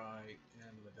 right,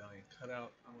 and medallion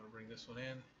cutout. I'm going to bring this one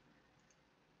in.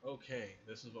 Okay,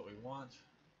 this is what we want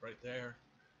right there.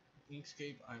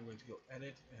 Inkscape, I'm going to go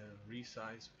edit and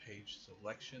resize page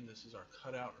selection. This is our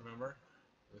cutout, remember?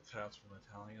 The cutouts from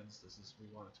medallions. This is, we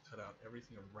want it to cut out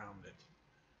everything around it.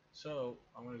 So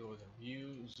I'm going to go with a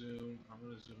view, zoom. I'm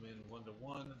going to zoom in 1 to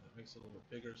 1. That makes it a little bit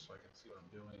bigger so I can see what I'm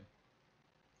doing.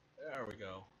 There we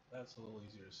go. That's a little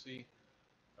easier to see.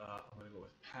 I'm going to go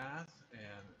with path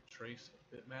and trace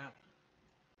bitmap.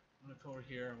 I'm going to come over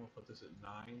here. I'm going to put this at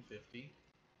 950.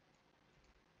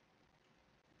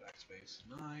 Backspace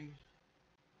 9.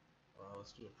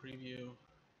 Let's do a preview.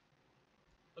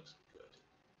 Looks good.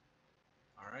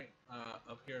 Alright,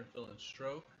 up here in fill and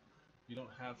stroke. You don't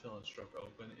have fill and stroke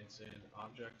open, it's in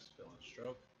objects, fill and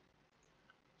stroke.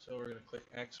 So we're going to click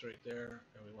X right there,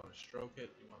 and we want to stroke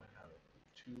it. We want to have it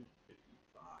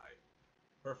 255.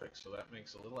 Perfect, so that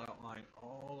makes a little outline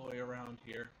all the way around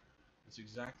here. It's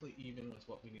exactly even with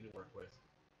what we need to work with.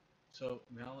 So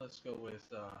now let's go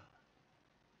with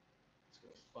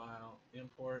File,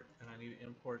 Import, and I need to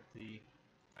import the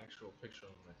actual picture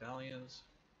of the medallions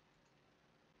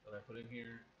that I put in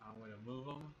here. I'm going to move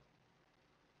them.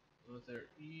 But they're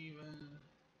even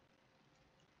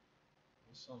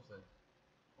something.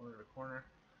 Corner to corner.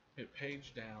 Hit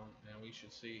page down, and we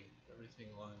should see everything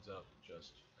lines up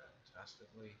just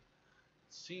fantastically.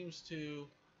 Seems to.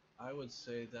 I would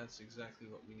say that's exactly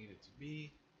what we need it to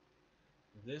be.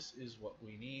 This is what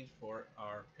we need for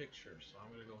our picture. So I'm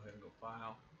going to go ahead and go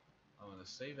File. I'm going to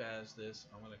save as this.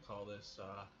 I'm going to call this,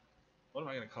 what am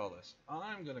I going to call this?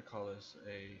 I'm going to call this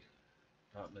a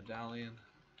medallion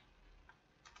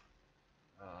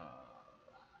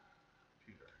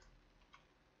pewter.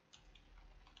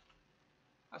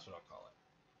 That's what I'll call it.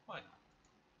 Why not?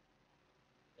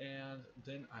 And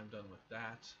then I'm done with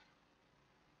that.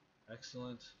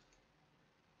 Excellent.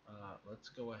 Let's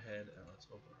go ahead and let's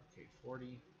open our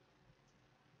K40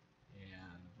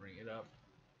 and bring it up.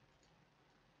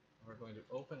 We're going to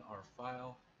open our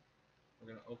file. We're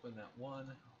going to open that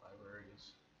one,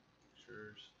 libraries,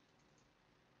 pictures,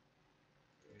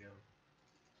 video,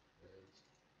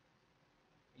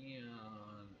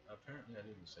 and apparently I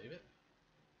didn't save it.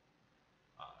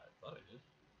 I thought I did.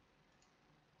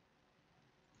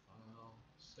 File,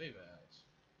 save as.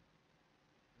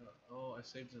 Oh, I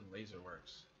saved it in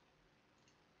LaserWorks.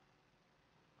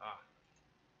 Ah,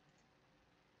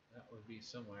 that would be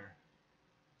somewhere.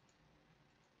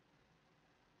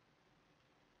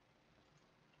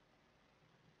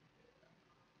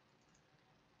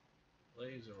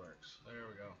 LaserWorks. There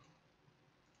we go.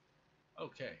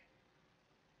 Okay.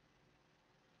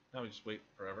 Now we just wait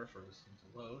forever for this thing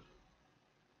to load.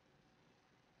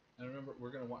 And remember, we're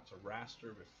going to want to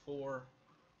raster before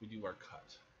we do our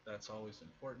cut. That's always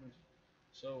important.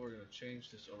 So we're going to change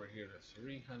this over here to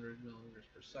 300 millimeters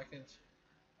per second.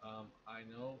 I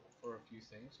know for a few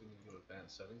things we need to go to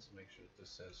advanced settings and make sure that this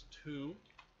says 2.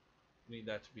 We need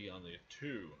that to be on the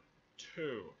 2.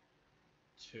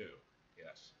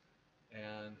 Yes.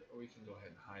 And we can go ahead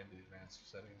and hide the advanced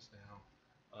settings now.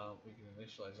 We can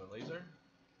initialize our laser.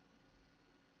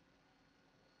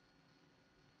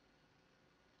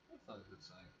 That's not a good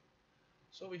sign.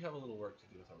 So we have a little work to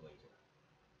do with our laser.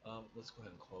 Let's go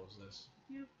ahead and close this.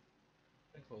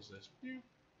 And close this.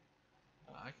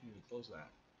 I can even close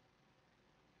that.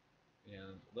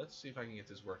 And let's see if I can get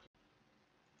this working.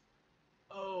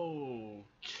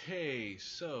 Okay,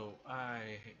 so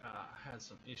I had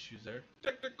some issues there.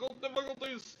 Technical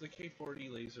difficulties! The K40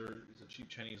 laser is a cheap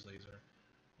Chinese laser,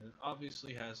 and it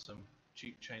obviously has some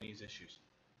cheap Chinese issues.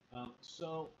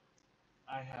 So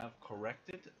I have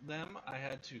corrected them. I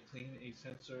had to clean a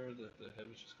sensor. The head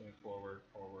was just going forward,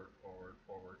 forward, forward,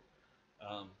 forward.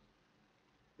 Um,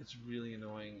 it's really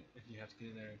annoying if you have to get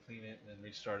in there and clean it and then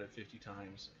restart it 50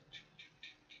 times.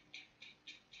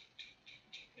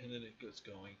 And then it gets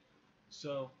going.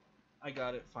 So I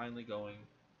got it finally going.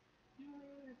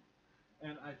 Yay.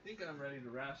 And I think I'm ready to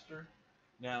raster.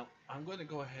 Now, I'm going to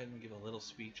go ahead and give a little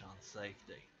speech on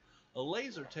safety. A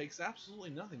laser takes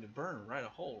absolutely nothing to burn right a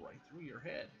hole right through your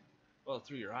head. Well,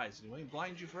 through your eyes anyway, and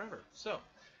blind you forever. So,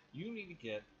 you need to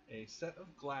get a set of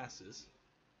glasses,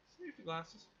 safety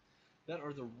glasses, that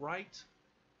are the right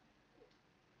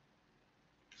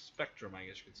spectrum, I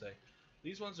guess you could say.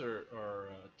 These ones are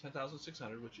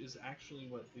 10,600, which is actually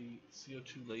what the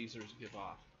CO2 lasers give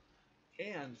off.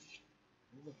 And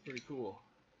they look pretty cool.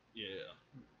 Yeah.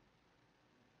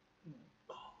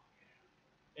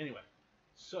 Anyway,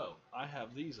 so I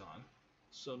have these on.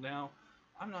 So now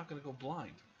I'm not going to go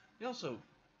blind. They also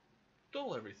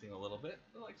dull everything a little bit.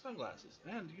 They're like sunglasses.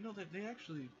 And you know that they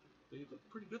look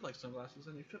pretty good like sunglasses,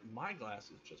 and they fit my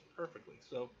glasses just perfectly.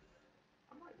 So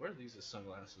I might wear these as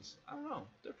sunglasses. I don't know.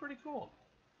 They're pretty cool.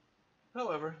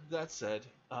 However, that said,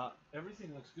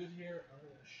 everything looks good here. I'm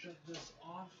going to shut this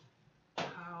off.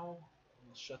 How?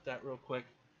 I'll shut that real quick.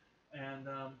 And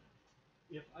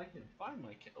if I can find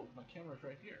my camera's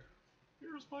right here.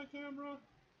 Here's my camera.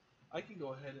 I can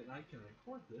go ahead and I can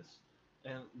record this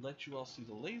and let you all see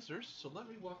the lasers. So let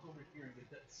me walk over here and get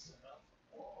that set up.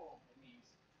 Oh, we need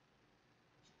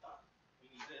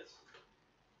this.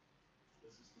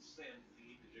 This is the stand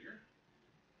thingy, the jigger.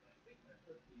 I think I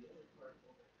put the other part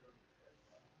over here.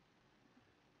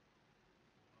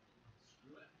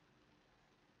 Screw it.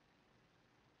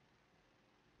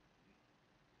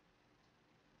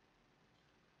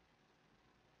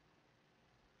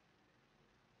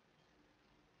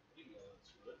 You can go ahead and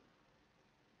screw it.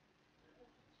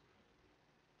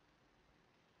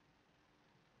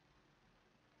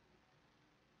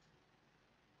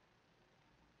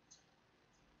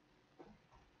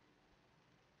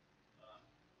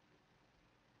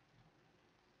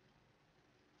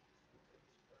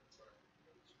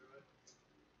 Screw it.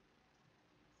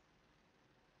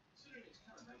 Considering it's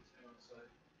kind of nighttime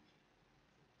outside.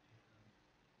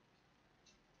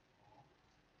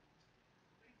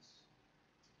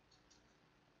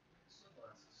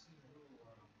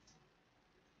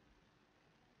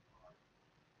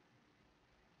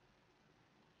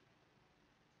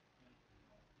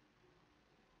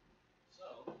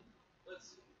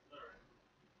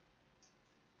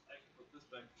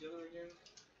 together again.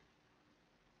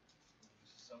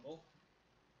 Disassemble.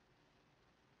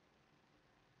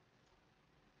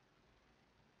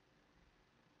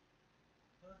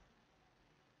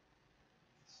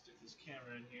 Stick this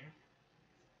camera in here.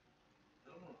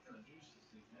 I don't know what kind of juice this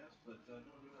thing has, but I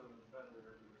know we have a battery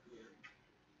over here.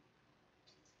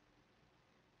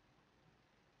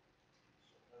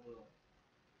 So I will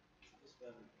put this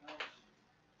battery out.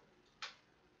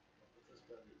 I'll put this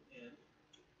battery in. I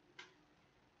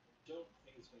don't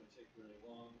think it's going to take very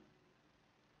long.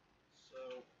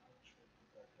 So I'm just going to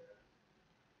put that there.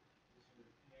 This one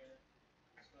in here.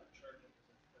 It's not charging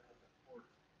because I think I have the port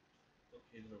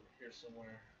located over here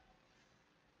somewhere.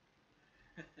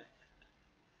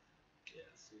 Yeah,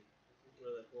 see, this is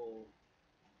where that whole,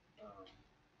 I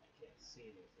can't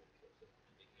see anything because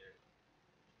I'm in here.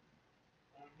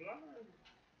 I'm blind.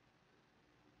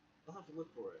 I'll have to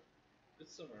look for it.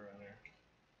 It's somewhere around there.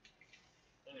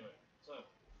 Anyway, so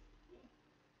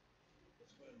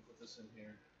let's go ahead and put this in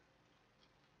here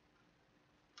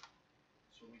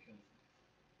so we can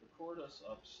record us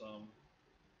up some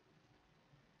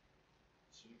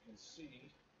so you can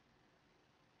see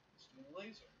this new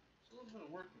laser. It's a little bit of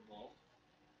work involved,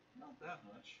 not that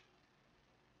much.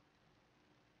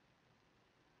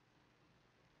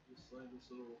 Just slide this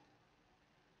little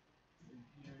in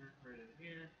here, right in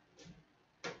here.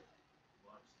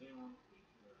 Locks down. We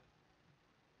can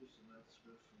loosen that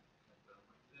screw so we can come down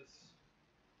like this.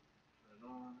 Turn it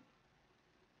on.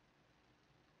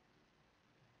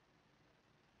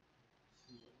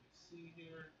 See what we see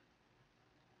here.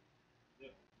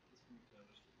 Yep, let's move down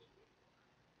just a little bit more.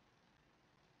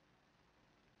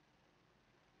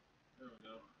 There we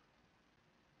go.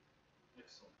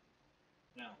 Excellent.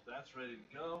 Now that's ready to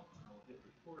go. I'll hit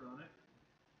record on it.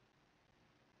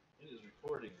 It is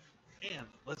recording. And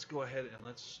let's go ahead and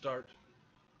let's start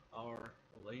our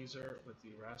laser with the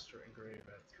raster engrave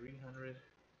at 300.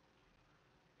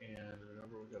 And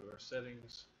remember, we got our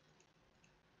settings.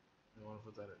 We want to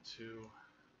put that at 2.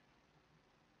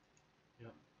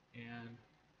 Yep. And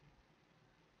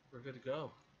we're good to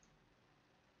go.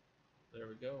 There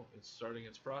we go. It's starting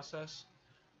its process.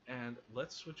 And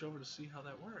let's switch over to see how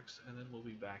that works, and then we'll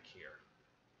be back here.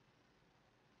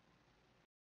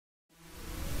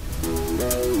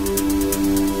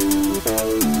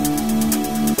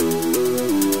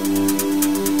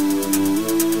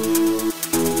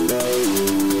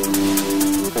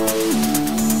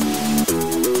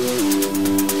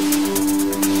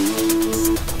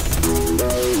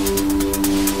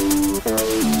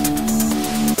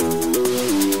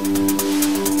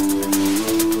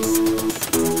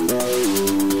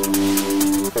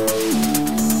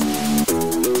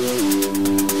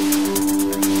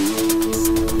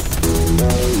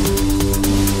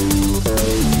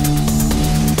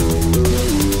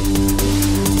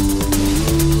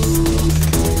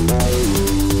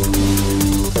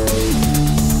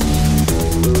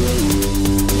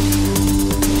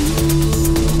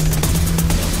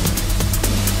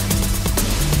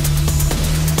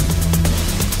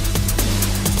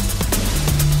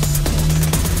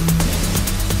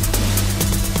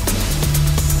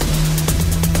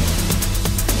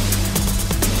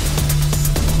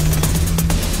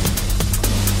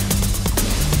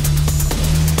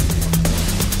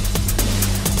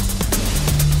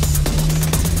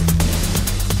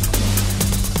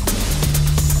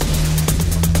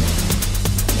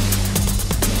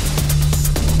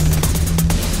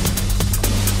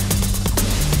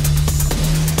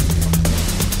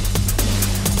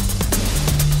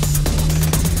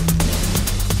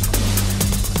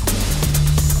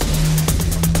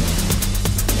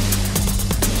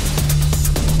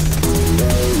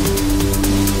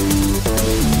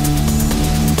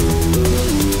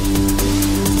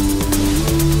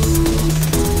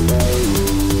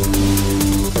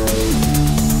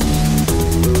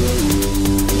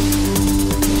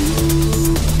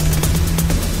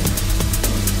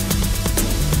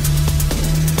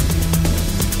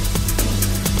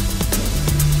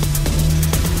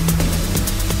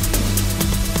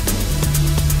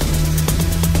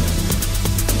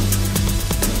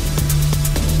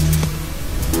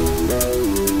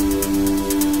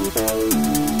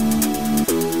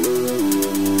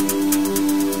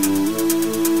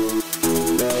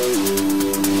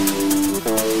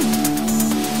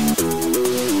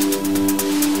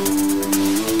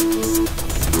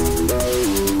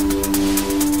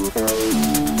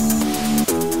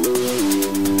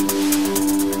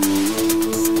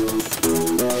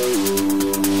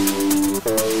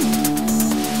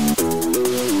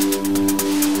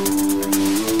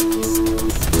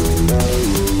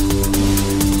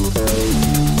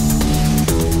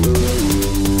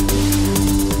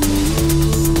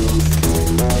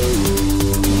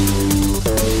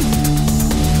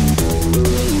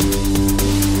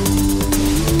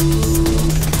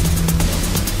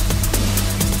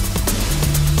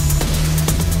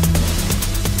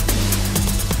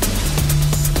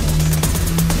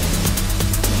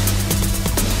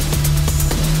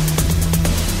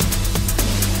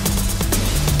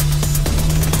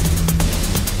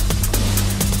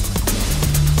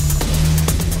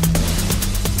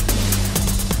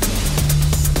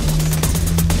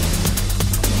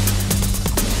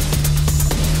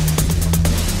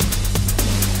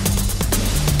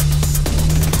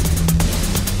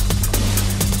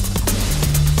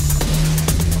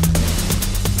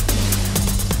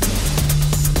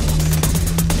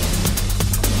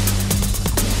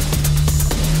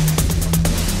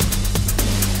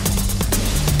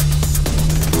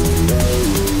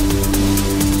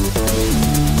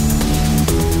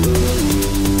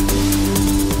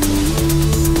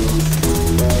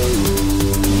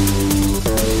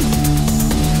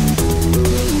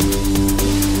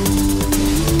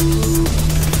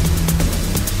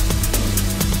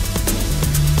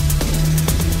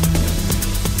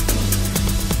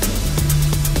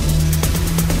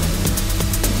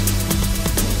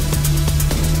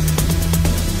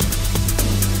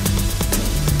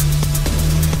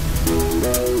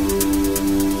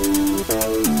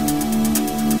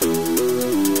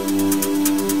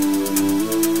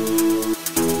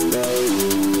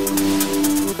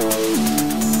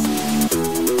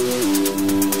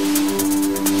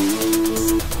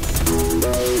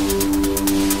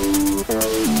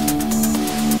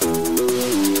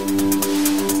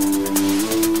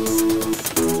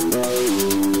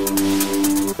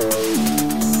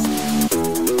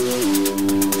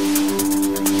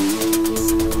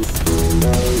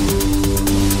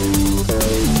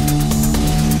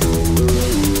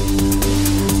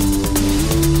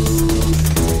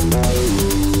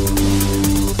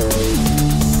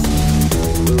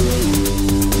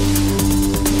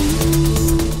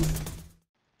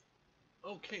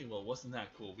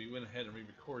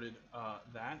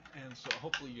 that, and so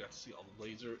hopefully you got to see all the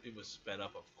laser. It was sped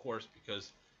up, of course,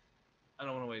 because I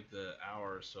don't want to wait the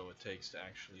hour or so it takes to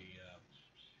actually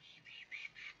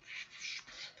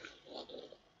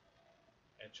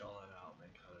etch all that out and then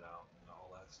cut it out and all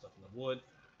that stuff in the wood.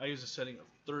 I use a setting of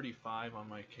 35 on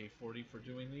my K40 for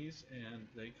doing these, and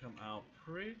they come out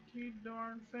pretty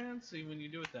darn fancy when you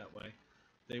do it that way.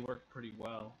 They work pretty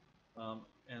well,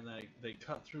 and they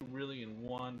cut through really in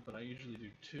one, but I usually do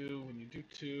two. When you do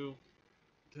two,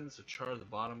 it tends to char the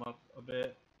bottom up a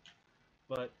bit,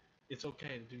 but it's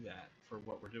okay to do that for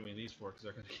what we're doing these for, because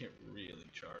they're going to get really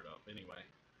charred up anyway.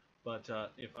 But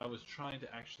if I was trying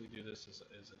to actually do this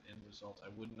as an end result, I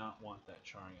would not want that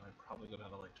charring. I'd probably go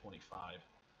down to like 25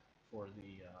 for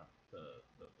the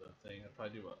thing. I'd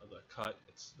probably do the cut.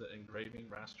 It's the engraving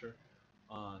raster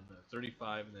on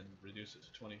 35 and then reduce it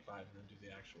to 25 and then do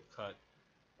the actual cut,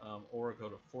 or go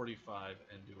to 45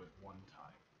 and do it one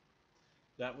time.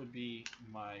 That would be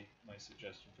my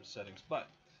suggestion for settings. But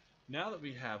now that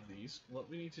we have these, what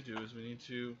we need to do is we need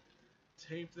to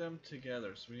tape them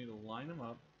together. So we need to line them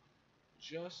up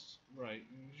just right.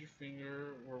 Use your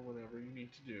finger or whatever you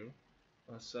need to do.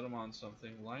 Set them on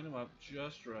something. Line them up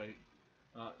just right.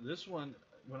 This one,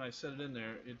 when I set it in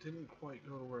there, it didn't quite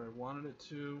go to where I wanted it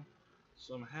to.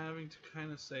 So I'm having to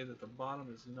kind of say that the bottom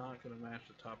is not going to match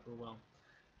the top real well.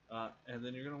 And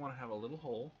then you're going to want to have a little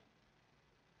hole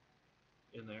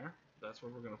in there. That's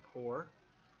where we're going to pour.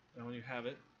 And when you have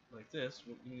it like this,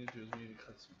 what we need to do is we need to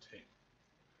cut some tape.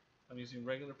 I'm using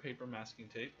regular paper masking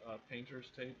tape. Painter's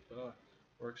tape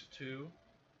works too.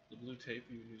 The blue tape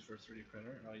you would use for a 3D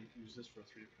printer. You can use this for a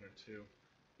 3D printer too.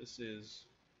 This is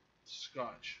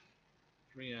Scotch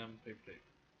 3M paper tape.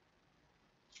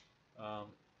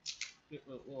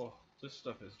 This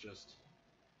stuff is just,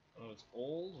 I don't know if it's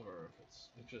old or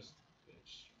if it's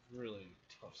really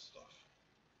tough stuff.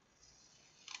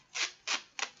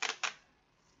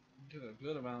 Get a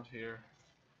good amount here.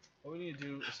 What we need to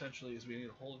do essentially is we need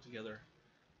to hold it together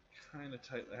kind of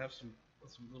tight. I have some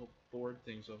little board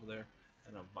things over there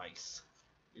and a vise.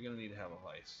 You're going to need to have a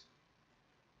vise.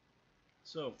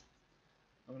 So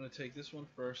I'm going to take this one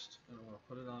first and I'm going to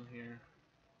put it on here.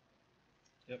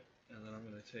 Yep, and then I'm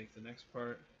going to take the next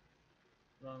part,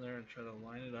 put it on there and try to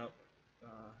line it up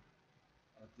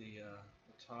at the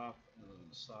top and then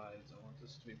the sides. I want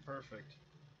this to be perfect,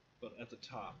 but at the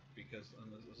top, because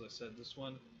as I said, this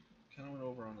one kind of went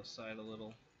over on the side a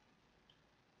little.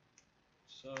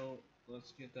 So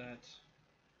let's get that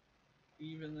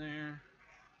even there.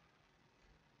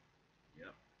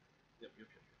 Yep. There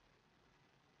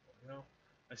we go.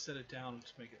 I set it down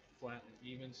to make it flat and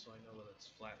even, so I know that it's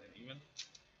flat and even.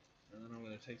 And then I'm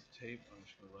going to take the tape, I'm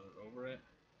just going to run it over it.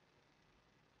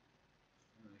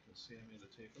 And you can see I made the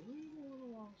tape a little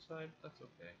alongside, that's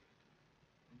okay.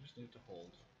 You just need to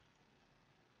hold.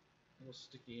 A little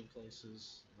sticky in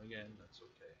places, again, that's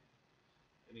okay.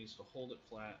 It needs to hold it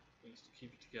flat, it needs to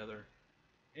keep it together,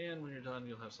 and when you're done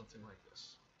you'll have something like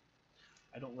this.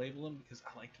 I don't label them because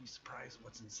I like to be surprised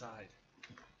what's inside.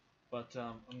 But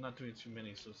I'm not doing too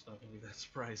many, so it's not going to be that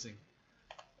surprising.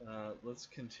 Let's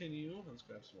continue. Let's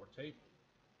grab some more tape.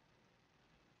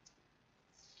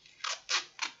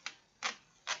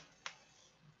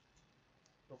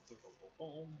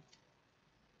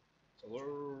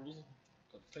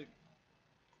 Tape.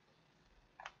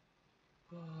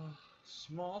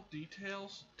 Small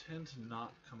details tend to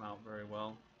not come out very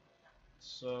well.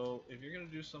 So if you're going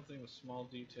to do something with small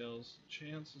details,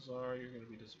 chances are you're going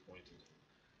to be disappointed.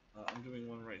 I'm doing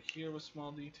one right here with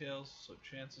small details, so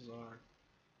chances are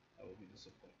I will be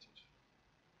disappointed.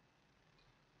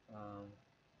 You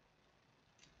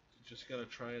just got to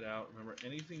try it out. Remember,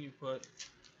 anything you put,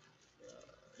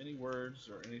 any words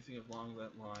or anything along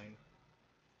that line,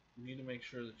 you need to make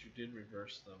sure that you did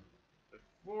reverse them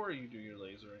before you do your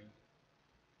lasering,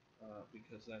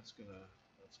 because that's gonna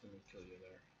kill you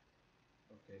there.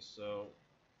 Okay, so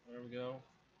there we go.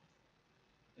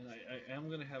 And I am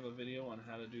going to have a video on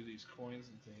how to do these coins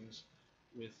and things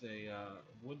with a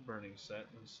wood burning set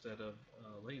instead of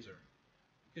laser,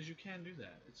 because you can do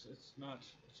that. It's not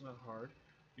hard.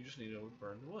 You just need to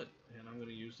burn the wood, and I'm going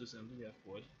to use this MDF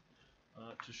wood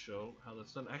to show how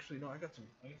that's done. Actually, no, I got some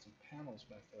panels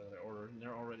back there that I ordered, and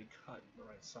they're already cut in the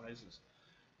right sizes,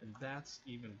 and that's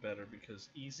even better because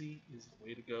easy is the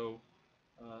way to go.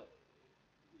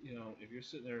 You know, if you're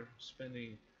sitting there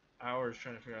spending hours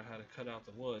trying to figure out how to cut out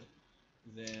the wood,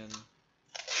 then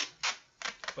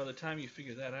by the time you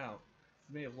figure that out,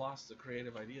 you may have lost the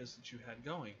creative ideas that you had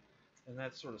going, and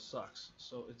that sort of sucks.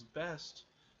 So it's best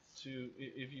to,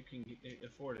 if you can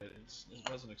afford it, it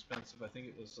wasn't expensive. I think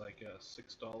it was like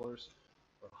 $6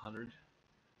 for 100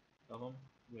 of them.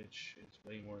 which is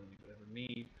way more than you could ever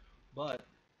need. But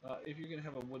if you're going to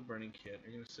have a wood burning kit,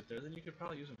 you're going to sit there, then you could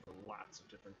probably use them for lots of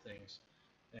different things.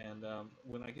 And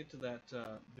when I get to that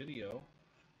video,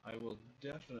 I will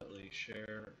definitely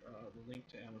share the link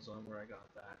to Amazon where I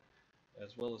got that,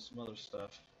 as well as some other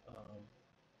stuff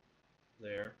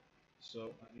there.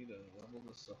 So I need to level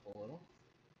this up a little.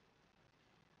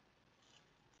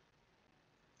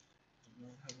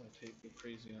 Not have my tape go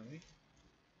crazy on me.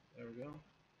 There we go.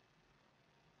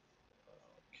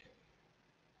 Okay.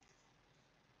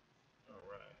 All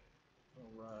right.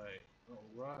 All right. All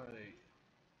right.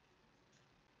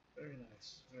 Very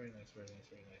nice. Very nice. Very nice.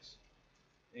 Very nice.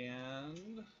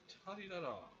 And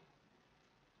ta-di-da-da.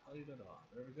 Ta-di-da-da.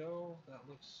 There we go. That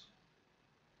looks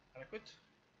adequate.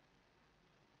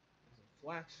 Is it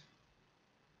flat?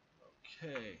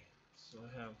 Okay. So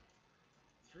I have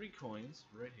 3 coins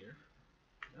right here.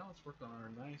 Now let's work on our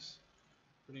nice,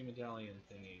 pretty medallion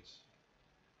thingies.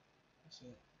 That's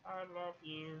it. I love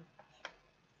you.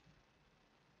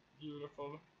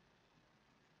 Beautiful.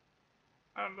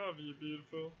 I love you,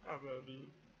 beautiful. I love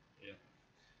you. Yeah.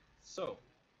 So,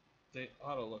 they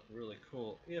ought to look really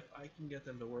cool if I can get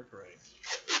them to work right.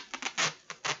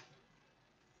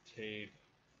 Tape.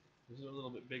 This is a little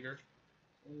bit bigger,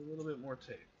 a little bit more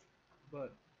tape.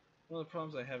 But one of the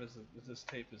problems I have is with this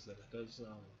tape is that it does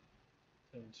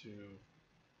tend to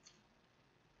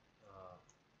uh,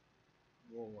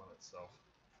 roll on itself.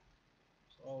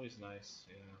 It's always nice,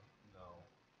 no.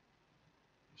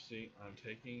 You see, I'm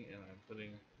taking and I'm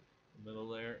putting the middle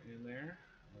layer in there,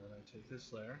 and then I take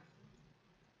this layer,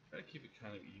 try to keep it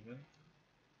kind of even,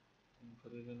 and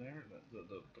put it in there.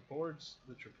 The boards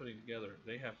that you're putting together,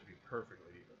 they have to be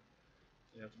perfectly even.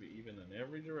 They have to be even in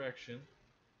every direction.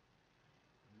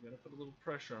 You got to put a little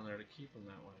pressure on there to keep them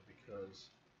that way, because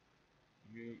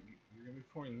you're going to be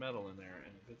pouring metal in there,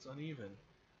 and if it's uneven,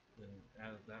 then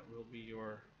that will be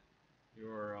your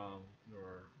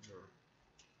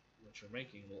what you're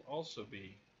making will also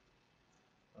be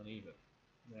uneven.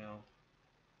 Now,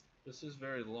 this is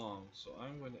very long, so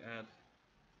I'm going to add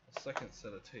a second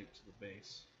set of tape to the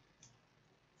base.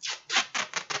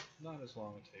 Not as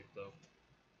long a tape though,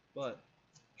 but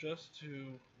just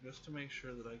to make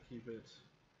sure that I keep it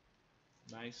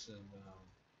nice and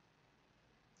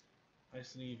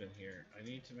even here. I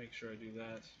need to make sure I do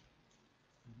that.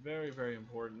 Very, very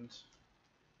important.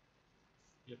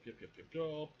 Yep.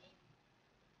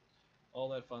 All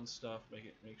that fun stuff.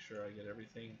 Make sure I get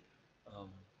everything.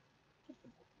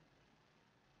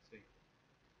 See.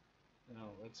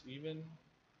 Now let's even.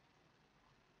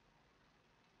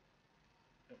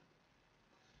 Yep.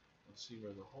 Let's see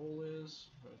where the hole is.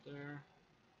 Right there.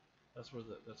 That's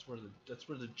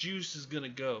where the juice is gonna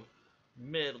go.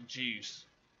 Metal juice.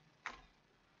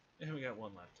 And we got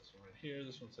one left. This one right here.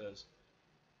 This one says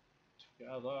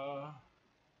together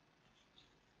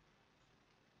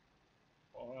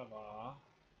forever.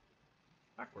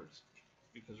 Backwards.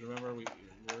 Because remember, we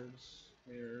words,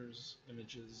 mirrors,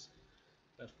 images,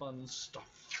 that fun stuff.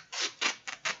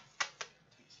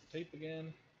 Take some tape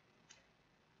again.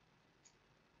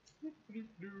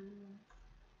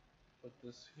 Put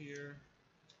this here.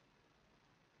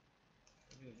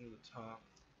 I'm gonna do the top.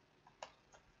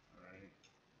 Alright.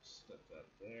 Set that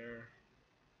there.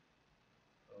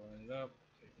 Line it up.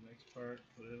 Take the next part.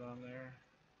 Put it on there.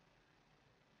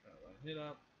 Try to line it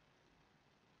up.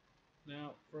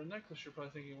 Now, for a necklace, you're probably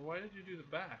thinking, well, why did you do the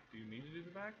back? Do you need to do the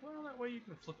back? Well, that way you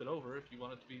can flip it over if you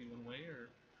want it to be one way, or,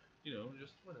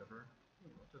 just whatever.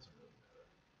 It doesn't really matter.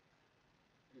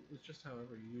 It's just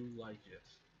however you like it.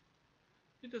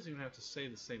 It doesn't even have to say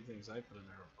the same things I put in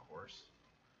there, of course.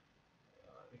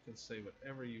 It can say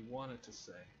whatever you want it to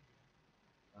say.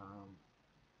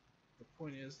 The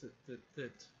point is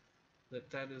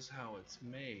that is how it's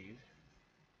made,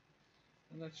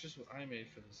 and that's just what I made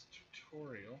for this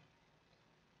tutorial.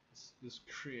 This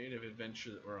creative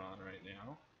adventure that we're on right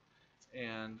now.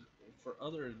 And for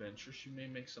other adventures, you may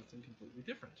make something completely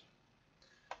different.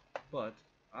 But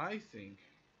I think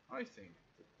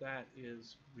that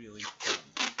is really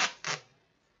fun.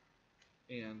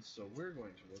 And so we're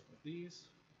going to work with these.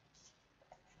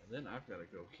 And then I've got to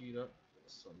go heat up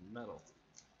some metal.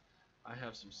 I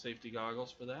have some safety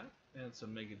goggles for that, and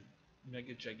some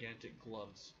mega gigantic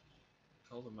gloves. I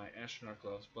call them my astronaut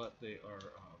gloves, but they are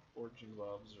forging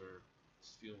gloves or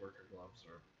steelworker gloves,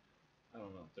 or I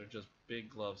don't know. They're just big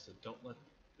gloves that don't let,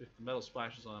 if the metal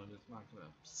splashes on it, it's not going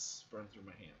to burn through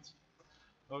my hands.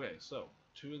 Okay, so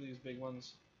 2 of these big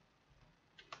ones,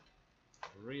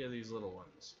 3 of these little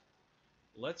ones.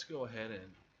 Let's go ahead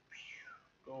and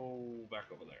go back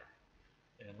over there,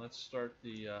 and let's start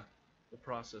the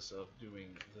process of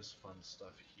doing this fun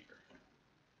stuff here.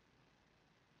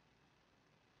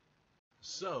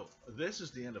 So this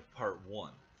is the end of part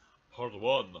one. Part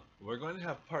one. We're going to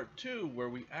have part two where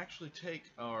we actually take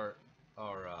our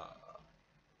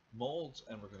molds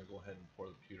and we're going to go ahead and pour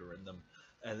the pewter in them,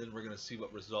 and then we're going to see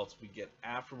what results we get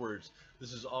afterwards.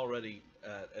 This is already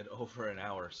at over an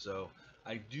hour, so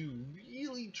I do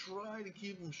really try to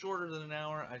keep them shorter than an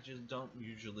hour. I just don't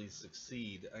usually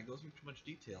succeed. I go through too much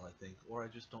detail, I think, or I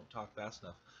just don't talk fast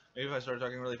enough. Maybe if I start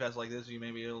talking really fast like this, you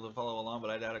may be able to follow along, but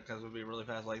I doubt it because it would be really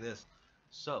fast like this.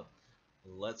 So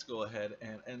let's go ahead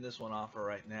and end this one off for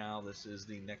right now. This is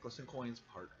the necklace and coins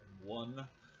part one,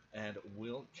 and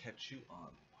we'll catch you on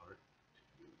part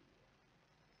two.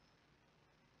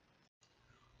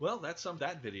 Well, that sums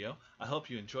that video. I hope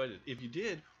you enjoyed it. If you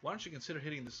did, why don't you consider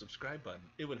hitting the subscribe button?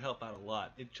 It would help out a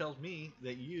lot. It tells me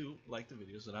that you like the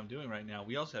videos that I'm doing right now.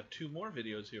 We also have 2 more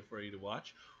videos here for you to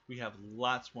watch. We have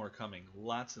lots more coming,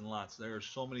 lots and lots. There are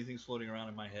so many things floating around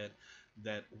in my head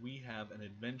that we have an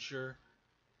adventure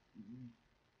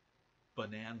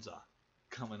bonanza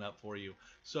coming up for you.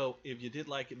 So if you did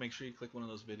like it, make sure you click one of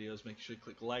those videos. Make sure you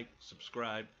click like,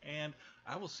 subscribe, and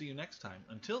I will see you next time.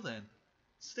 Until then,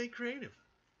 stay creative.